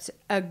that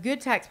a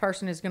good tax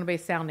person is going to be a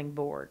sounding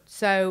board.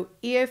 So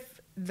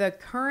if the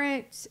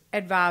current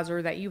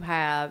advisor that you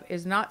have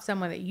is not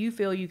someone that you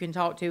feel you can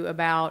talk to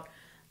about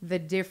the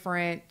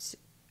different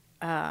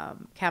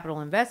capital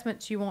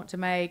investments you want to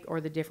make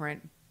or the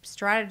different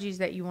strategies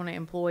that you want to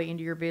employ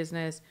into your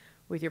business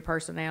with your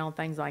personnel,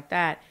 things like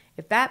that,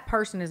 if that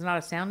person is not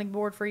a sounding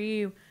board for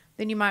you,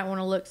 then you might want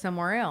to look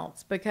somewhere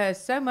else,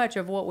 because so much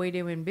of what we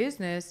do in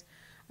business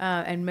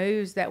and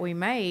moves that we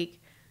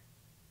make,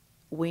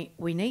 we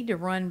need to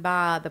run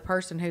by the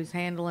person who's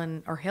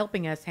handling or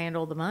helping us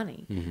handle the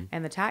money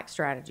and the tax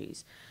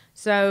strategies.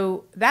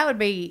 So that would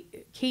be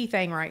a key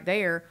thing right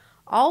there.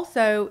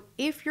 Also,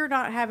 if you're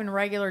not having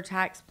regular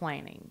tax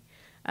planning,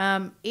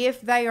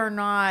 if they are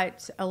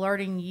not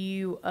alerting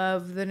you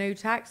of the new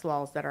tax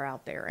laws that are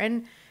out there.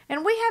 And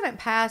we haven't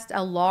passed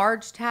a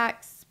large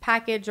tax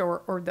package,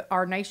 or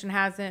our nation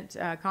hasn't,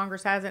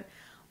 Congress hasn't,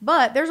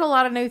 but there's a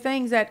lot of new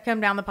things that come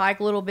down the pike,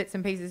 little bits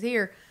and pieces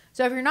here.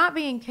 So if you're not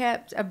being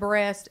kept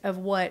abreast of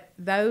what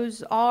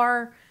those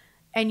are,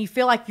 and you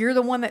feel like you're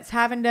the one that's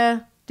having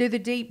to do the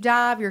deep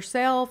dive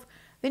yourself,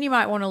 then you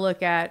might want to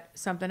look at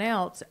something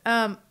else.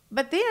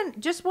 but then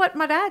just what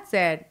my dad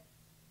said,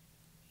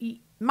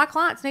 my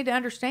clients need to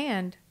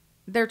understand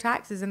their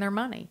taxes and their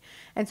money.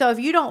 And so if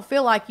you don't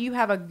feel like you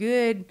have a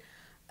good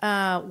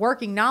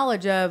working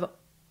knowledge of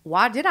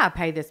why did I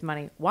pay this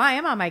money? Why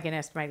am I making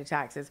estimated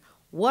taxes?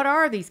 What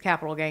are these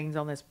capital gains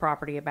on this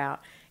property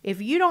about?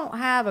 If you don't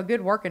have a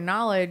good working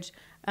knowledge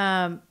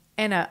and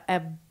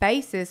a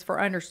basis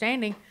for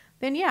understanding,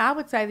 then yeah, I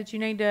would say that you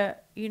need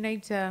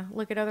to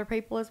look at other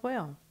people as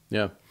well.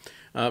 Yeah,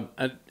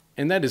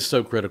 and that is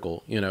so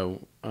critical.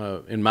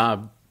 In my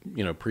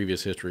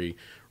previous history,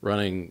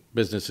 running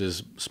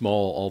businesses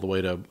small all the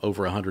way to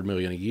over 100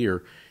 million a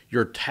year,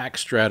 your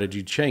tax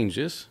strategy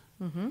changes,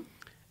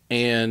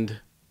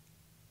 and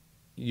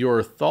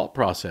your thought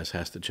process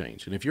has to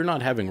change. And if you're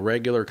not having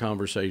regular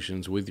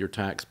conversations with your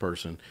tax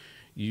person,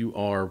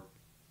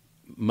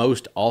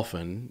 most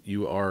often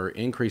you are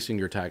increasing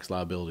your tax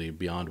liability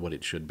beyond what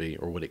it should be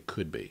or what it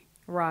could be.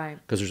 Right.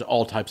 Because there's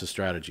all types of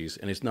strategies,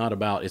 and it's not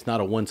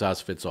a one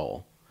size fits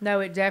all. No,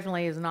 it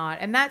definitely is not.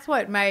 And that's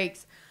what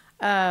makes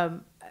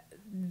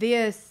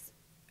this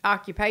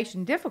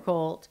occupation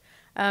difficult,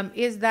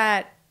 is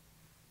that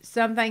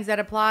some things that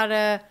apply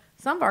to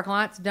some of our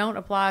clients don't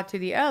apply to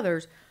the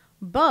others.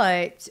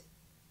 But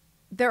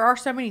there are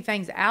so many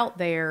things out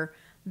there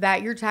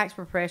that your tax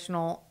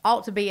professional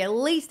ought to be at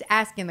least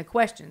asking the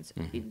questions.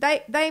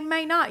 They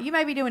may not. You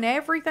may be doing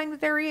everything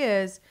that there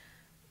is.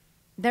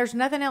 There's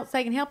nothing else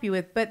they can help you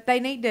with, but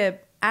they need to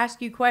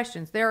ask you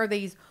questions. There are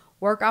these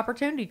work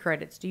opportunity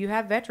credits. Do you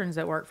have veterans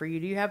that work for you?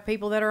 Do you have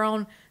people that are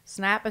on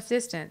SNAP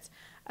assistance?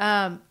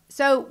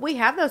 So we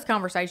have those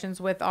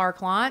conversations with our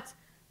clients.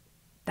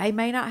 They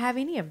may not have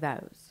any of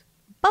those,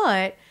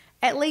 but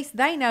at least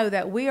they know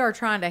that we are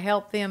trying to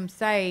help them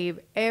save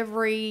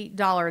every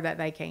dollar that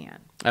they can.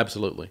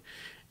 Absolutely.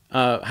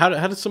 How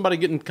does somebody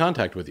get in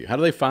contact with you? How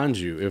do they find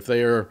you if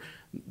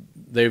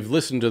they've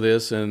listened to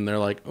this and they're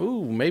like,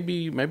 oh,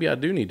 maybe I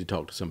do need to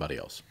talk to somebody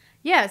else?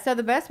 Yeah, so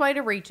the best way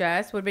to reach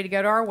us would be to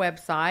go to our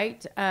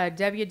website,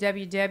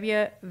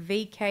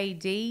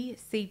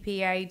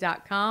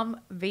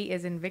 www.vkdcpa.com. V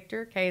is in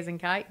Victor, K is in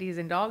kite, D is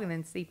in dog, and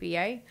then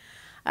CPA.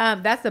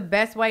 That's the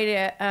best way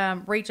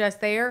to reach us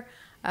there.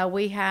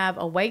 We have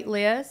a wait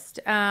list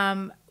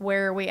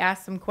where we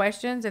ask some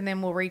questions, and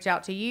then we'll reach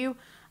out to you.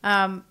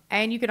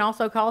 And you can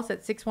also call us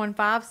at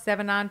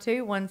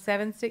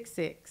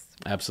 615-792-1766.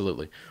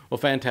 Absolutely. Well,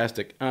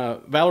 fantastic.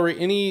 Valerie,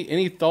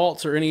 any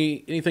thoughts or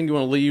anything you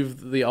want to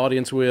leave the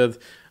audience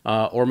with,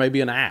 or maybe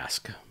an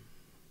ask?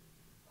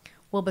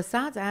 Well,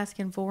 besides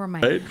asking for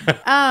me,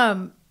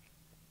 I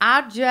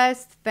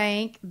just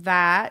think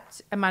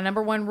that my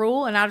number one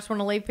rule, and I just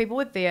want to leave people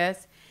with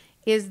this,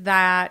 is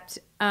that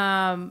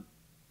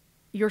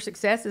your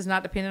success is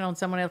not dependent on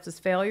someone else's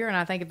failure. And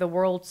I think if the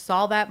world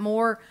saw that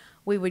more,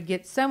 we would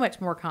get so much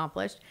more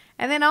accomplished.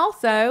 And then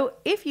also,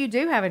 if you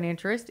do have an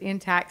interest in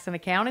tax and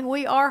accounting,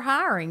 we are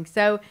hiring.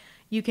 So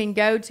you can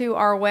go to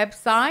our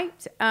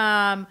website,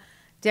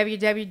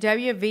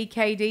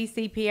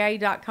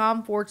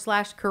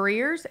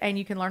 www.vkdcpa.com/careers, and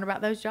you can learn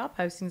about those job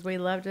postings. We'd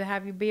love to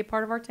have you be a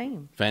part of our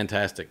team.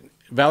 Fantastic.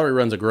 Valerie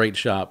runs a great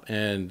shop,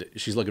 and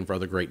she's looking for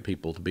other great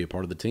people to be a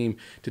part of the team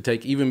to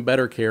take even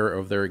better care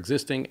of their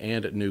existing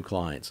and new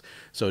clients.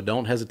 So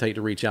don't hesitate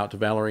to reach out to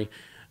Valerie.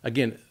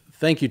 Again,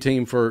 thank you,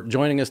 team, for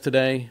joining us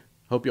today.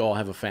 Hope you all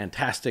have a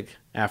fantastic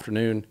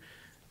afternoon.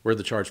 We're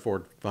the Charge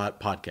Forward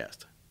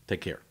Podcast.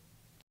 Take care.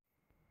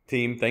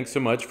 Team, thanks so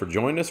much for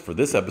joining us for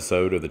this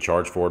episode of the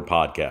Charge Forward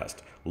Podcast.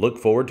 Look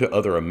forward to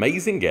other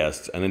amazing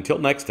guests, and until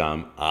next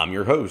time, I'm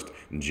your host,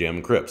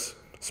 Jim Cripps.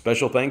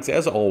 Special thanks,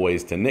 as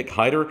always, to Nick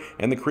Hyder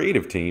and the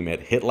creative team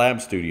at Hit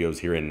Lab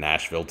Studios here in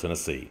Nashville,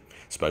 Tennessee.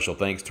 Special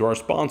thanks to our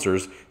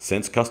sponsors,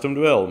 Sense Custom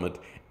Development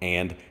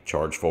and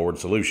Charge Forward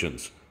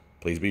Solutions.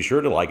 Please be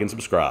sure to like and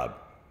subscribe.